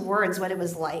into words what it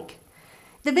was like?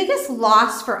 The biggest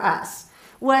loss for us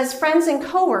was friends and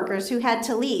coworkers who had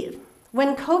to leave.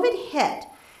 When COVID hit,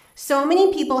 so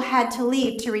many people had to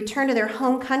leave to return to their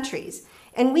home countries,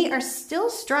 and we are still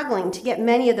struggling to get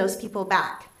many of those people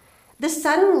back. The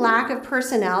sudden lack of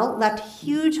personnel left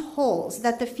huge holes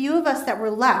that the few of us that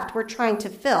were left were trying to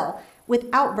fill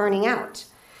without burning out.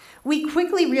 We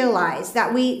quickly realized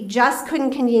that we just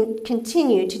couldn't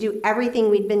continue to do everything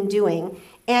we'd been doing,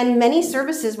 and many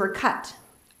services were cut.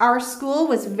 Our school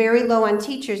was very low on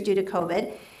teachers due to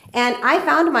COVID, and I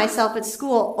found myself at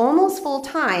school almost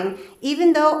full-time,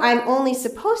 even though I'm only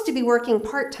supposed to be working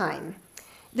part-time.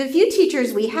 The few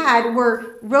teachers we had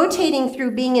were rotating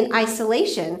through being in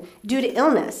isolation due to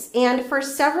illness, and for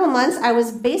several months I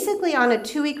was basically on a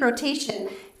 2-week rotation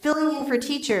filling in for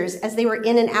teachers as they were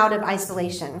in and out of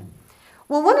isolation.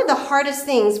 Well, one of the hardest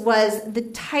things was the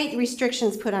tight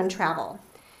restrictions put on travel.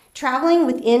 Traveling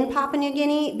within Papua New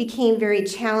Guinea became very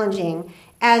challenging,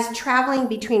 as traveling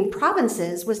between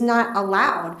provinces was not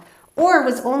allowed, or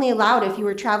was only allowed if you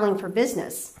were traveling for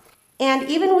business. And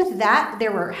even with that,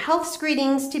 there were health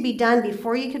screenings to be done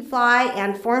before you could fly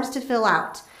and forms to fill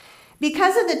out.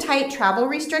 Because of the tight travel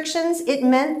restrictions, it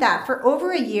meant that for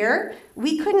over a year,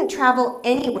 we couldn't travel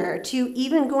anywhere to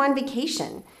even go on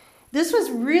vacation. This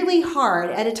was really hard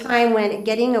at a time when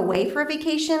getting away for a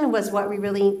vacation was what we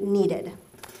really needed.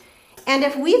 And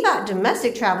if we thought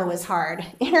domestic travel was hard,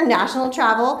 international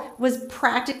travel was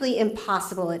practically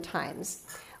impossible at times.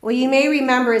 Well, you may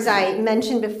remember, as I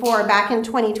mentioned before, back in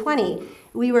 2020,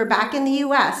 we were back in the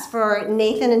U.S. for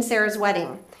Nathan and Sarah's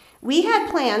wedding. We had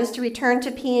plans to return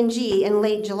to PNG in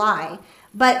late July,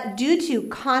 but due to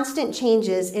constant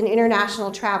changes in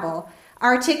international travel,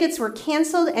 our tickets were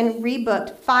canceled and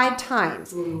rebooked 5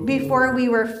 times before we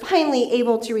were finally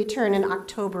able to return in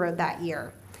October of that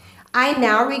year. I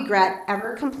now regret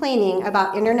ever complaining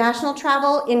about international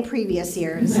travel in previous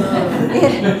years.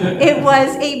 It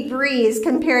was a breeze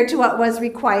compared to what was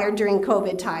required during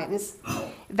COVID times.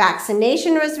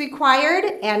 Vaccination was required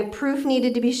and proof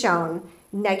needed to be shown.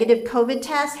 Negative COVID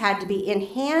tests had to be in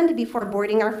hand before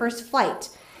boarding our first flight.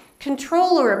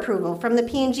 Controller approval from the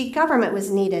PNG government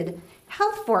was needed.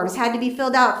 Health forms had to be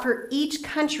filled out for each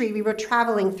country we were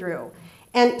traveling through.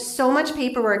 And so much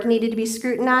paperwork needed to be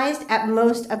scrutinized at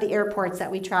most of the airports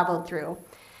that we traveled through.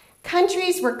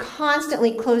 Countries were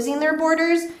constantly closing their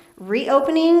borders,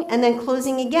 reopening, and then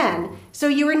closing again. So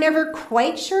you were never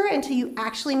quite sure until you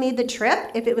actually made the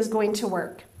trip if it was going to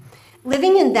work.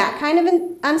 Living in that kind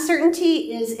of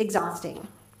uncertainty is exhausting.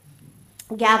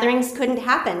 Gatherings couldn't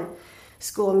happen.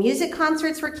 School music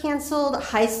concerts were canceled,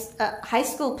 high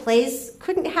school plays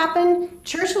couldn't happen,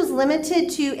 church was limited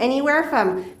to anywhere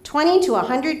from 20 to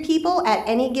 100 people at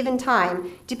any given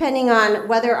time, depending on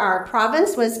whether our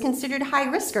province was considered high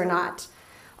risk or not.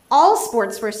 All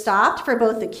sports were stopped for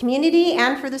both the community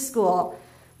and for the school.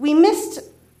 We missed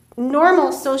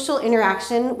normal social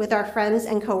interaction with our friends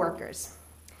and coworkers.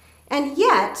 And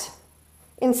yet,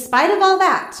 in spite of all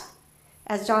that,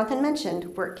 as Jonathan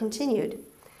mentioned, work continued.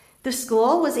 The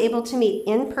school was able to meet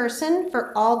in person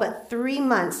for all but 3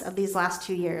 months of these last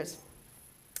 2 years.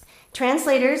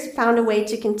 Translators found a way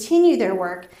to continue their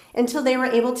work until they were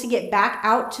able to get back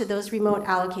out to those remote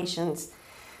allocations.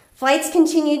 Flights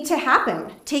continued to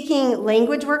happen, taking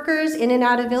language workers in and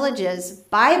out of villages,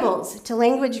 Bibles to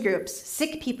language groups,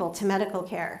 sick people to medical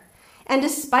care. And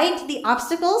despite the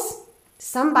obstacles,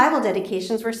 some Bible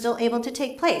dedications were still able to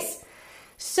take place.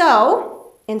 So,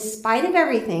 in spite of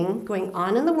everything going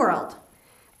on in the world,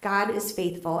 God is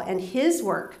faithful and his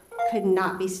work could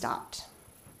not be stopped.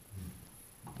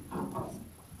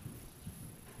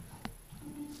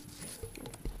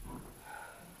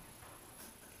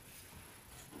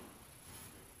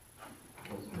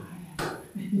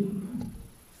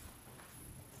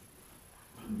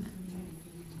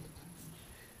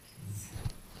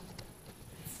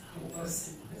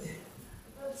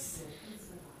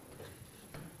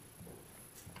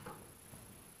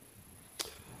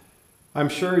 I'm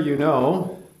sure you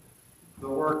know the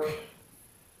work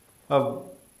of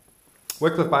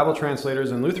Wycliffe Bible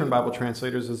translators and Lutheran Bible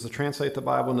translators is to translate the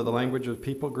Bible into the language of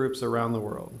people groups around the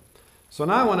world. So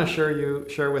now I want to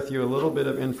share with you a little bit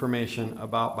of information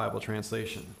about Bible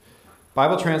translation.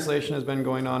 Bible translation has been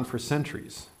going on for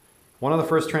centuries. One of the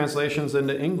first translations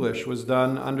into English was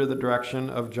done under the direction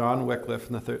of John Wycliffe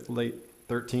in the late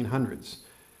 1300s.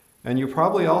 And you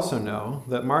probably also know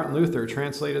that Martin Luther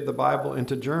translated the Bible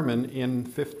into German in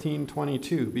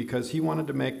 1522 because he wanted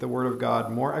to make the Word of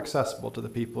God more accessible to the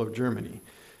people of Germany.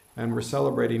 And we're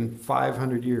celebrating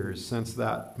 500 years since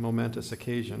that momentous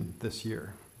occasion this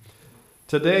year.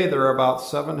 Today, there are about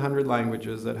 700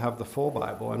 languages that have the full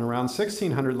Bible and around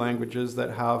 1,600 languages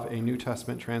that have a New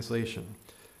Testament translation.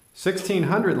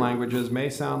 1,600 languages may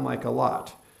sound like a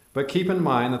lot, but keep in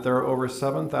mind that there are over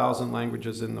 7,000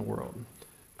 languages in the world.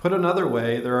 Put another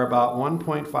way, there are about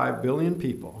 1.5 billion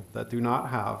people that do not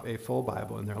have a full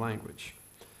Bible in their language.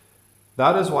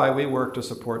 That is why we work to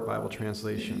support Bible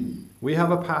translation. We have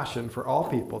a passion for all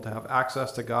people to have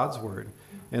access to God's Word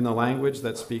in the language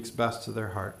that speaks best to their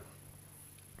heart.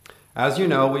 As you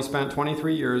know, we spent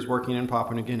 23 years working in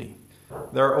Papua New Guinea.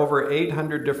 There are over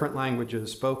 800 different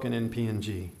languages spoken in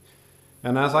PNG.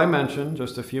 And as I mentioned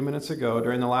just a few minutes ago,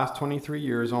 during the last 23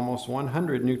 years, almost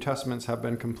 100 New Testaments have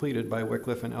been completed by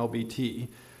Wycliffe and LBT.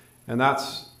 And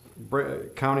that's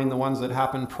counting the ones that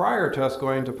happened prior to us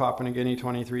going to Papua New Guinea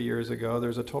 23 years ago.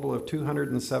 There's a total of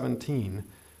 217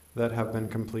 that have been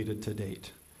completed to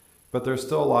date. But there's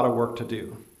still a lot of work to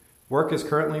do. Work is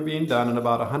currently being done in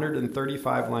about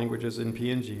 135 languages in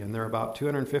PNG, and there are about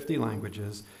 250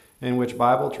 languages in which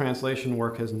Bible translation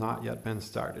work has not yet been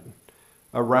started.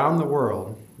 Around the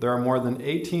world, there are more than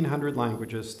 1,800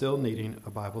 languages still needing a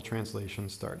Bible translation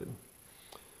started.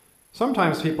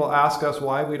 Sometimes people ask us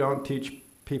why we don't teach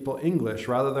people English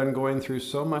rather than going through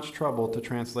so much trouble to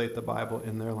translate the Bible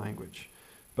in their language.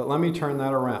 But let me turn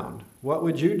that around. What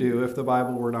would you do if the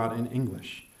Bible were not in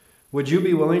English? Would you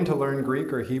be willing to learn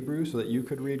Greek or Hebrew so that you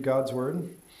could read God's Word?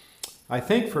 I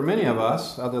think for many of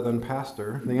us, other than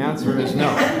Pastor, the answer is no.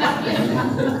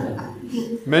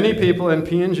 Many people in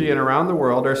PNG and around the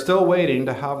world are still waiting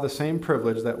to have the same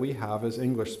privilege that we have as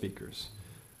English speakers.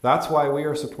 That's why we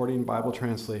are supporting Bible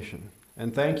translation.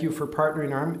 And thank you for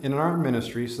partnering in our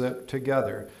ministry so that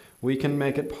together we can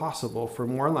make it possible for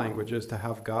more languages to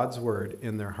have God's Word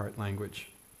in their heart language.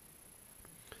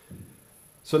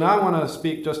 So now I want to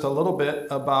speak just a little bit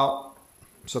about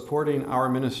supporting our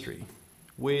ministry.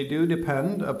 We do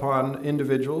depend upon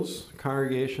individuals,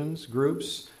 congregations,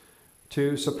 groups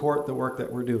to support the work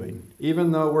that we're doing.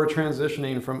 Even though we're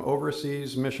transitioning from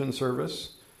overseas mission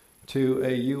service to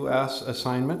a U.S.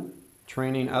 assignment,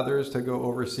 training others to go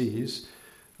overseas,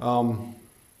 that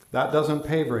doesn't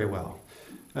pay very well.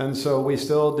 And so we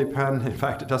still depend, in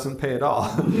fact, it doesn't pay at all.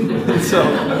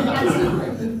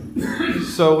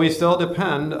 So we still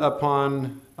depend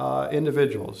upon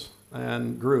individuals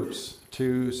and groups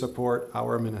to support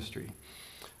our ministry.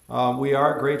 We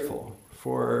are grateful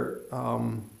for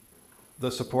the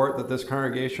support that this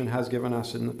congregation has given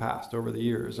us in the past, over the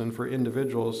years, and for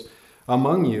individuals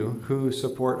among you who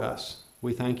support us.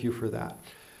 We thank you for that.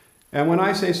 And when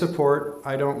I say support,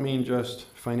 I don't mean just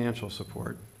financial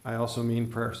support. I also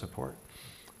mean prayer support.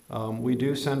 We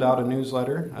do send out a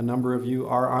newsletter. A number of you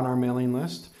are on our mailing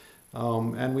list.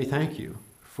 And we thank you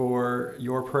for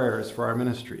your prayers for our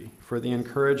ministry, for the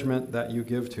encouragement that you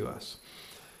give to us.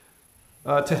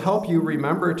 To help you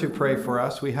remember to pray for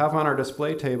us, we have on our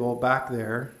display table back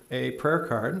there a prayer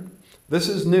card. This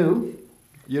is new.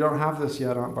 You don't have this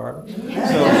yet, Aunt Barb.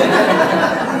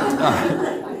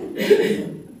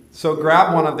 So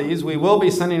grab one of these. We will be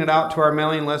sending it out to our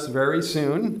mailing list very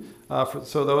soon.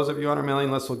 So those of you on our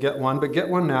mailing list will get one, but get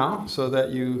one now so that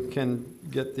you can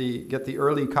get the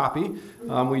early copy.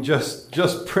 We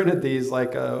just printed these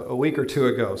like a week or two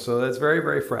ago, so that's very,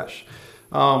 very fresh.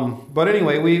 But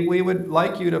anyway, we would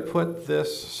like you to put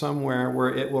this somewhere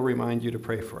where it will remind you to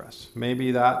pray for us.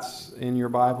 Maybe that's in your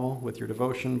Bible with your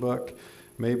devotion book.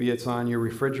 Maybe it's on your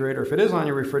refrigerator. If it is on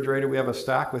your refrigerator, we have a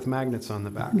stack with magnets on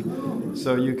the back.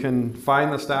 So you can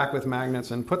find the stack with magnets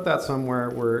and put that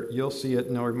somewhere where you'll see it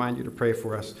and it'll remind you to pray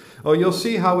for us. Oh, you'll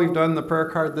see how we've done the prayer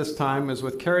card this time is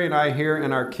with Carrie and I here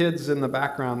and our kids in the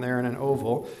background there in an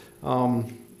oval.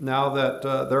 Now that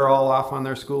they're all off on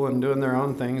their school and doing their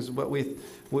own things, but we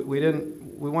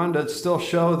wanted to still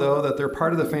show, though, that they're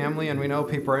part of the family and we know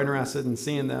people are interested in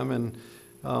seeing them,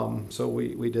 and so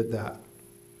we did that.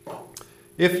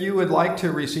 If you would like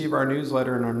to receive our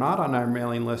newsletter and are not on our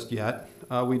mailing list yet,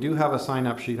 we do have a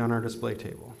sign-up sheet on our display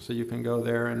table. So you can go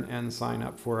there and sign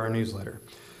up for our newsletter.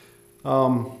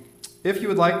 If you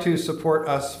would like to support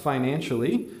us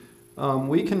financially,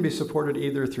 we can be supported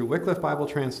either through Wycliffe Bible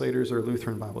Translators or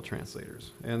Lutheran Bible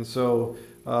Translators. And so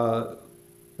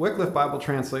Wycliffe Bible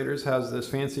Translators has this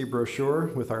fancy brochure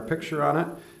with our picture on it.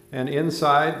 And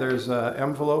inside there's an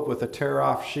envelope with a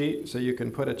tear-off sheet, so you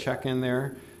can put a check in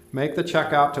there. Make the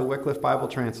check out to Wycliffe Bible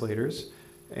Translators,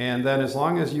 and then as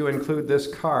long as you include this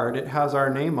card, it has our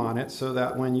name on it so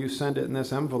that when you send it in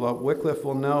this envelope, Wycliffe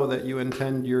will know that you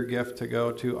intend your gift to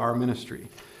go to our ministry.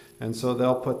 And so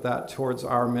they'll put that towards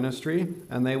our ministry,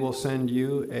 and they will send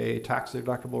you a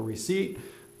tax-deductible receipt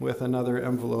with another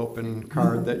envelope and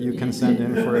card that you can send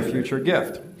in for a future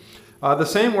gift. The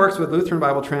same works with Lutheran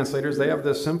Bible Translators. They have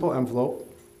this simple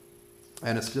envelope,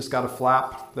 and it's just got a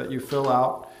flap that you fill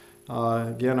out.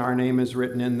 Again, our name is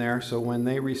written in there, so when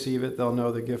they receive it, they'll know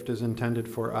the gift is intended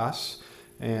for us.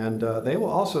 And they will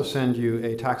also send you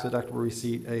a tax-deductible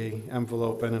receipt, a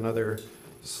envelope, and another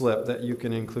slip that you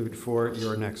can include for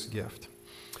your next gift.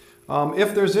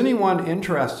 If there's anyone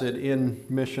interested in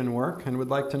mission work and would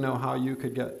like to know how you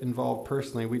could get involved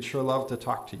personally, we'd sure love to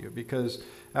talk to you, because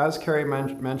as Carrie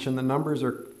mentioned, the numbers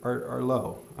are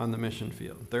low on the mission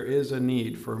field. There is a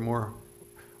need for more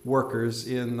workers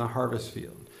in the harvest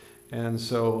field. And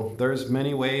so there's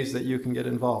many ways that you can get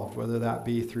involved, whether that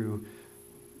be through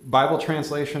Bible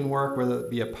translation work, whether it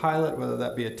be a pilot, whether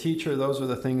that be a teacher. Those are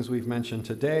the things we've mentioned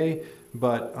today.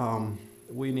 But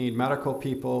we need medical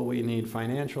people, we need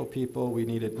financial people, we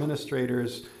need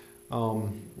administrators,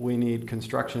 we need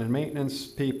construction and maintenance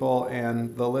people,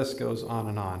 and the list goes on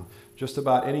and on. Just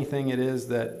about anything it is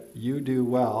that you do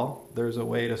well, there's a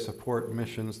way to support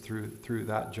missions through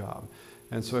that job.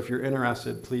 And so if you're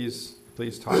interested, please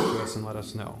talk to us and let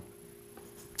us know.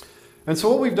 And so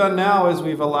what we've done now is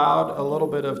we've allowed a little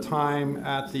bit of time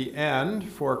at the end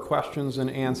for questions and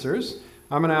answers.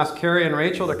 I'm going to ask Carrie and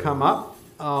Rachel to come up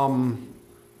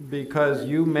because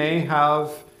you may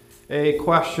have a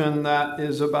question that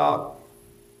is about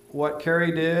what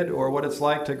Carrie did or what it's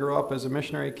like to grow up as a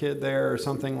missionary kid there or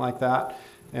something like that.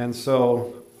 And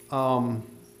so,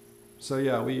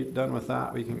 yeah, we're done with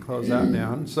that. We can close that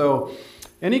down. So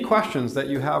any questions that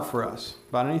you have for us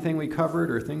about anything we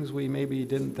covered or things we maybe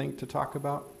didn't think to talk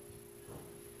about?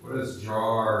 What does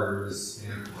JARS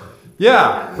stand for?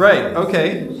 Yeah, right,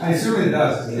 okay. I assume it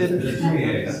does. There's too many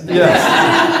A's. Yes.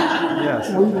 Yes.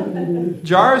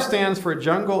 JARS stands for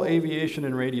Jungle Aviation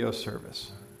and Radio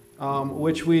Service,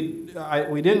 which we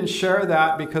didn't share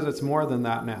that because it's more than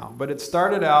that now. But it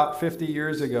started out 50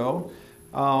 years ago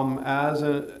as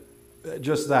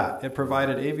just that. It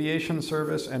provided aviation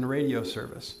service and radio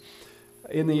service.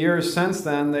 In the years since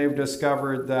then, they've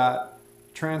discovered that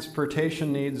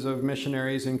transportation needs of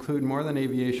missionaries include more than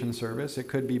aviation service. It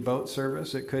could be boat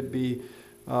service. It could be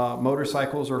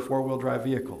motorcycles or four-wheel drive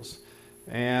vehicles.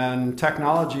 And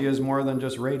technology is more than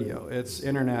just radio. It's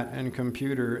internet and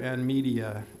computer and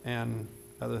media and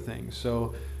other things.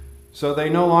 So they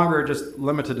no longer are just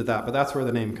limited to that, but that's where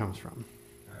the name comes from.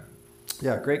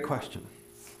 Yeah, great question.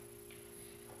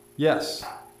 Yes?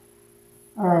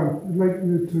 I'd like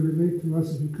you to relate to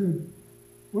us, if you could.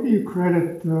 What do you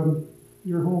credit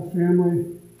your whole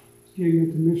family getting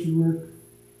into mission work?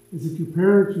 Is it your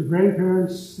parents, your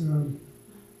grandparents?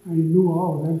 I knew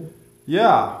all of them.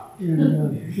 Yeah.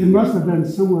 And it must have been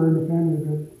somewhere in the family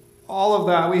that... All of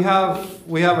that. We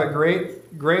have a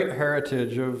great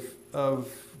heritage of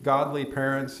godly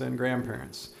parents and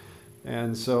grandparents.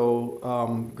 And so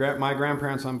my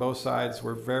grandparents on both sides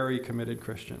were very committed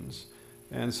Christians.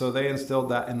 And so they instilled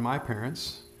that in my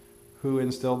parents, who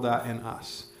instilled that in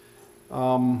us.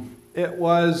 It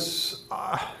was,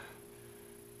 I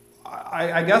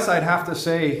guess I'd have to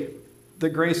say the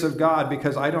grace of God,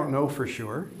 because I don't know for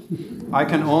sure. I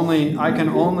can only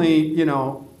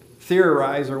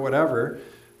theorize or whatever.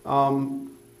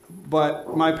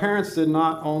 But my parents did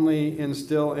not only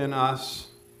instill in us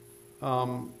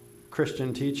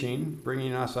Christian teaching,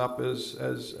 bringing us up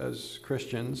as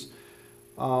Christians,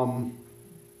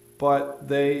 but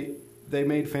they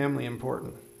made family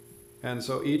important. And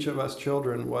so each of us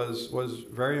children was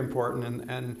very important,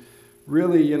 and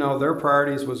really, their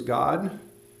priorities was God,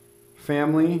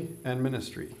 family, and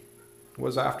ministry.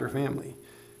 Was after family.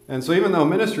 And so even though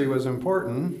ministry was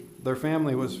important, their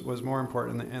family was more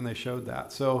important, and they showed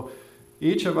that. So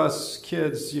each of us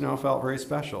kids, felt very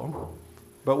special,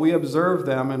 but we observed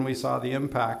them and we saw the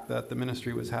impact that the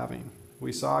ministry was having.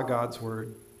 We saw God's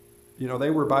word. They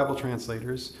were Bible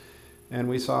translators, and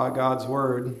we saw God's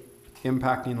word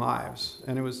impacting lives,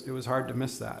 and it was hard to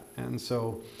miss that. And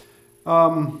so,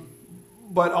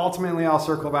 but ultimately I'll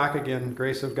circle back again,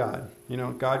 grace of God.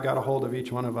 God got a hold of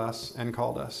each one of us and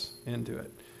called us into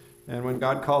it. And when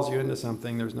God calls you into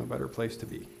something, there's no better place to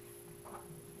be.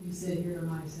 You said, "Here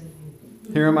am I, send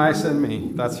me." Here am I, send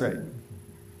me. That's right.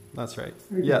 That's right.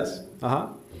 Yes. Uh-huh.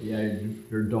 Yeah,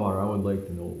 your daughter, I would like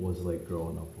to know what it was like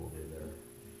growing up over there.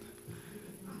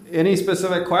 Any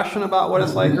specific question about what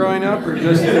it's like growing up, or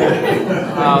just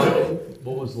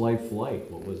what was life like?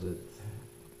 What was it?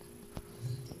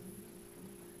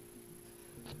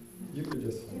 You could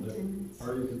just hold it,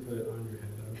 or you could put it on your head.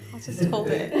 I'll just hold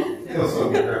it.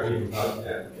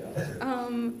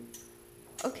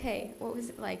 Okay, what was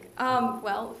it like?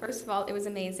 Well, first of all, it was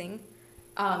amazing.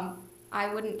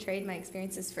 I wouldn't trade my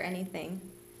experiences for anything.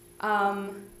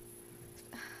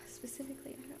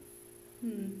 Specifically, I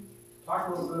don't. Talk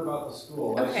a little bit about the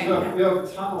school. Okay. We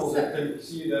have tunnels at the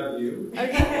CW.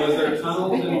 Okay. Was there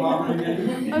tunnels involved in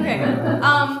it? Okay.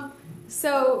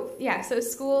 So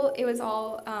school, it was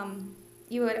all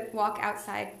you would walk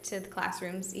outside to the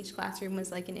classrooms. Each classroom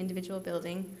was like an individual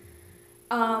building.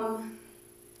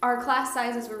 Our class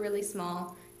sizes were really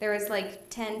small. There was like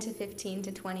 10 to 15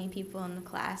 to 20 people in the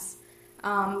class.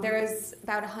 There was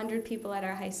about 100 people at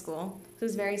our high school. So it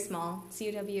was very small.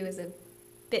 CUW is a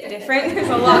bit different. There's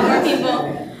a lot more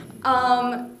people.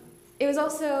 It was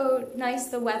also nice.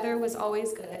 The weather was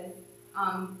always good.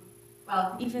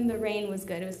 Well, even the rain was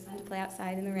good. It was fun to play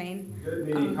outside in the rain. Good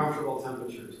meaning comfortable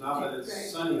temperatures. Not that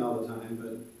it's sunny all the time,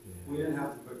 but we didn't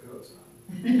have to put coats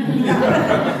on.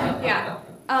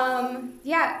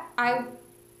 Yeah.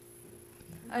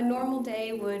 A normal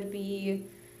day would be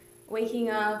waking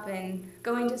up and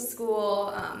going to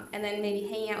school, and then maybe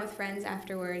hanging out with friends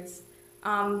afterwards.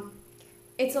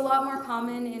 It's a lot more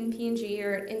common in PNG,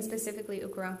 or in specifically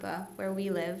Ukarumpa, where we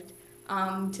lived,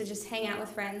 to just hang out with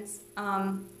friends.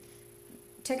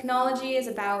 Technology is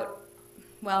about,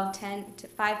 5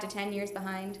 to 10 years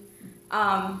behind.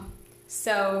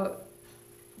 So,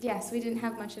 yes, we didn't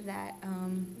have much of that.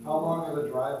 How long of a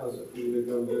drive was it for you to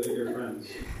go visit your friends?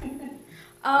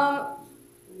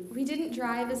 We didn't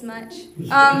drive as much.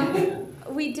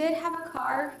 We did have a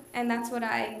car, and that's what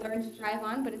I learned to drive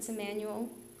on, but it's a manual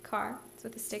car. It's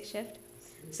with a stick shift.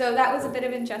 So that was a bit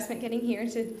of an adjustment getting here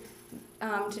to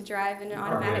drive in an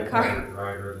automatic car.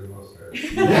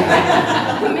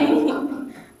 Maybe.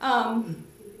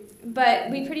 But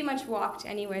we pretty much walked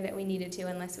anywhere that we needed to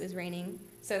unless it was raining.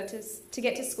 So to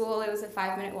get to school, it was a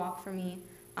 5-minute walk for me.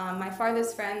 My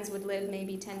farthest friends would live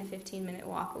maybe 10 to 15-minute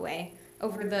walk away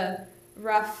over the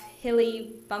rough,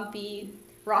 hilly, bumpy,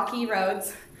 rocky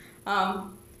roads.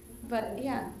 But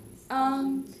yeah,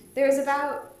 there's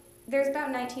about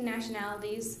 19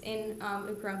 nationalities in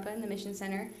Ukarumpa, in the Mission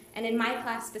Center, and in my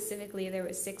class specifically, there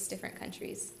was 6 different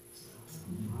countries.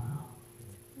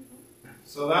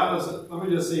 So that was, let me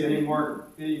just see, any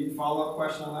follow-up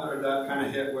question on that, or did that kind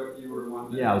of hit what you were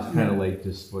wanting? Yeah, it was kind of like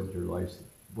just what your life's.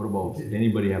 What about, did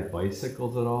anybody have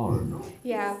bicycles at all, or no?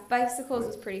 Yeah, bicycles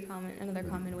is pretty common, another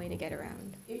common way to get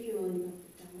around.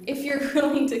 If you're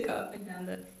willing to go up and down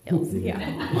the hills, yeah.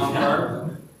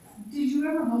 Did you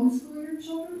ever homeschool your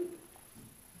children?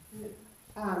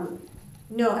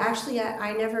 No, actually,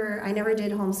 I never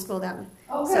did homeschool them.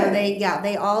 Okay. So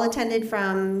they all attended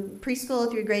from preschool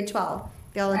through grade 12.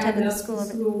 They all attended the school. The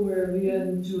school where Leah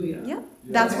and Julia. Yep,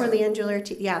 that's where Leah and Julia.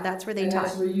 That's where they taught.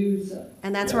 That's where you.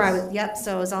 And that's where I was. Yep.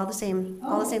 So it was all the same.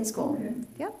 All the same school. Okay.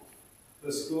 Yep.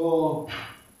 The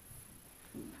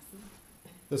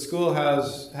school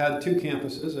has had 2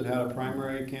 campuses. It had a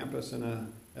primary campus and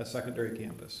a secondary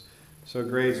campus. So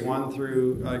grades preschool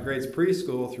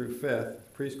through 5th,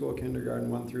 preschool, kindergarten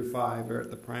 1 through 5 are at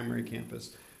the primary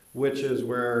campus, which is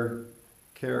where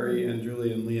Carrie and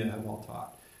Julie and Leah have all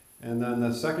taught. And then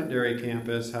the secondary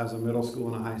campus has a middle school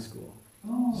and a high school.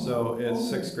 So it's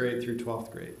 6th grade through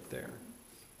 12th grade there.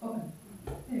 Okay,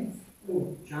 thanks.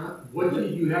 Oh, John, what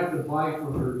did you have to buy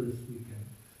for her this weekend?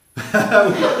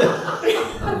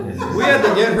 We had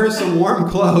to get her some warm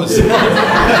clothes.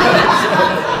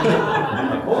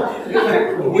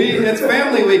 It's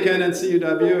family weekend at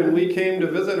CUW, and we came to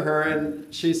visit her, and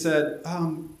she said,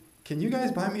 can you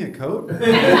guys buy me a coat?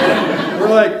 We're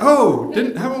like, oh,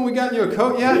 haven't we gotten you a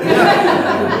coat yet?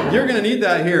 Yeah. You're going to need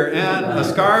that here. And a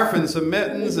scarf and some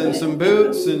mittens and some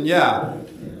boots, and yeah.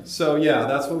 So yeah,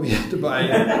 that's what we had to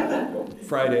buy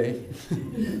Friday.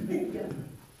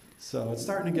 So it's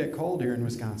starting to get cold here in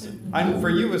Wisconsin. For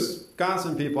you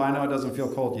Wisconsin people, I know it doesn't feel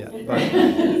cold yet, but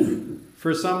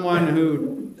for someone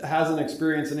who hasn't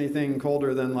experienced anything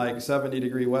colder than like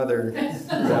 70-degree weather.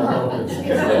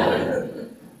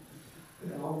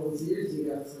 All those years you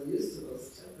got so used to those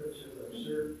temperatures, I'm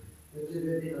sure that you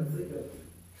didn't even think of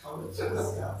coming to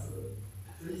Wisconsin.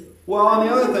 Well, and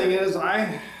the other thing is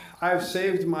I've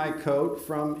saved my coat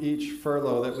from each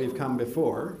furlough that we've come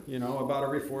before. About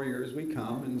every 4 years we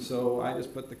come, and so I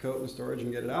just put the coat in storage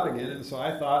and get it out again. And so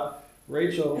I thought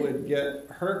Rachel would get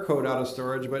her coat out of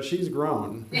storage, but she's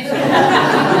grown.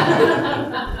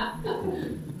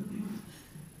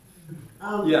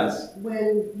 Yes.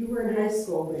 When you were in high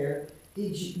school there,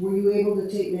 were you able to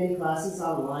take many classes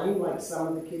online, like some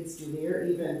of the kids do here,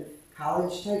 even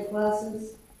college-type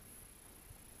classes?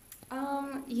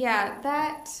 Yeah,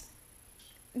 that,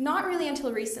 not really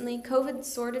until recently. COVID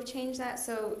sort of changed that,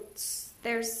 so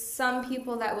there's some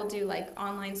people that will do like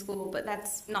online school, but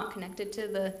that's not connected to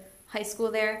the high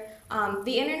school there.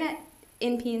 The internet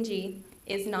in PNG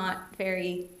is not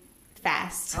very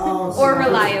fast or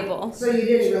reliable. So you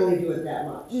didn't really do it that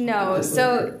much? No,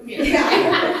 so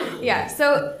yeah,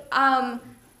 so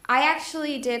I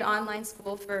actually did online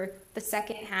school for the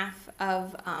second half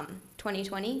of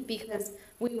 2020 because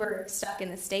we were stuck in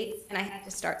the States and I had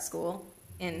to start school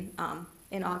in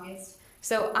August.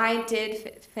 So I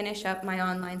did finish up my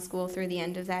online school through the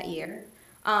end of that year.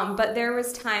 But there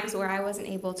was times where I wasn't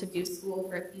able to do school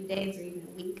for a few days or even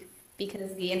a week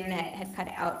because the internet had cut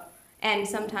out. And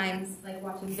sometimes, like,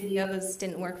 watching videos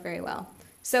didn't work very well.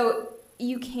 So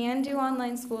you can do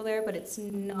online school there, but it's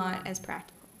not as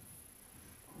practical.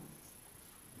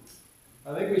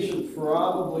 I think we should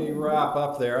probably wrap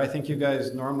up there. I think you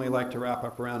guys normally like to wrap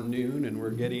up around noon, and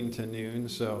we're getting to noon.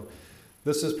 So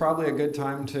this is probably a good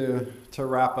time to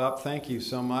wrap up. Thank you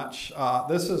so much.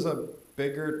 This is a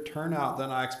bigger turnout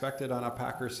than I expected on a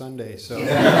Packer Sunday. So,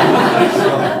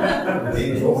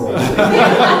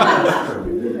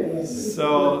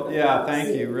 so yeah,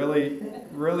 thank you.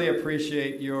 Really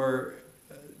appreciate your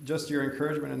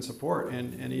encouragement and support,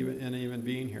 and even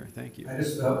being here. Thank you. I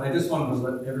just wanted to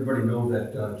let everybody know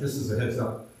that just as a heads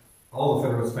up, all the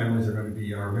Federalist families are going to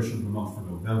be our mission of the month for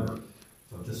November.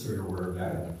 So just so you're aware of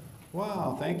that.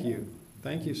 Wow, thank you.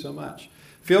 Thank you so much.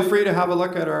 Feel free to have a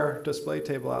look at our display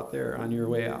table out there on your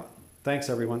way out. Thanks,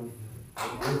 everyone.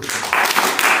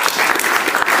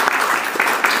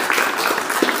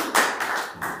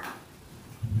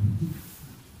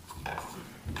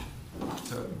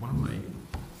 So one of my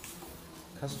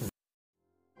customers.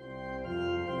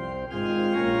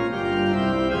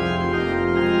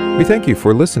 We thank you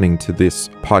for listening to this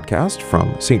podcast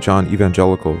from St. John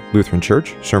Evangelical Lutheran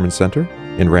Church Sherman Center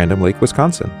in Random Lake,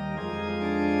 Wisconsin.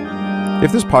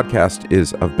 If this podcast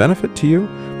is of benefit to you,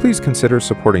 please consider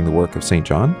supporting the work of St.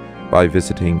 John by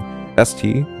visiting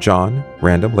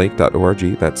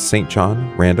stjohnrandomlake.org. That's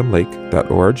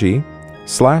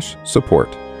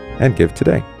stjohnrandomlake.org/support, and give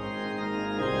today.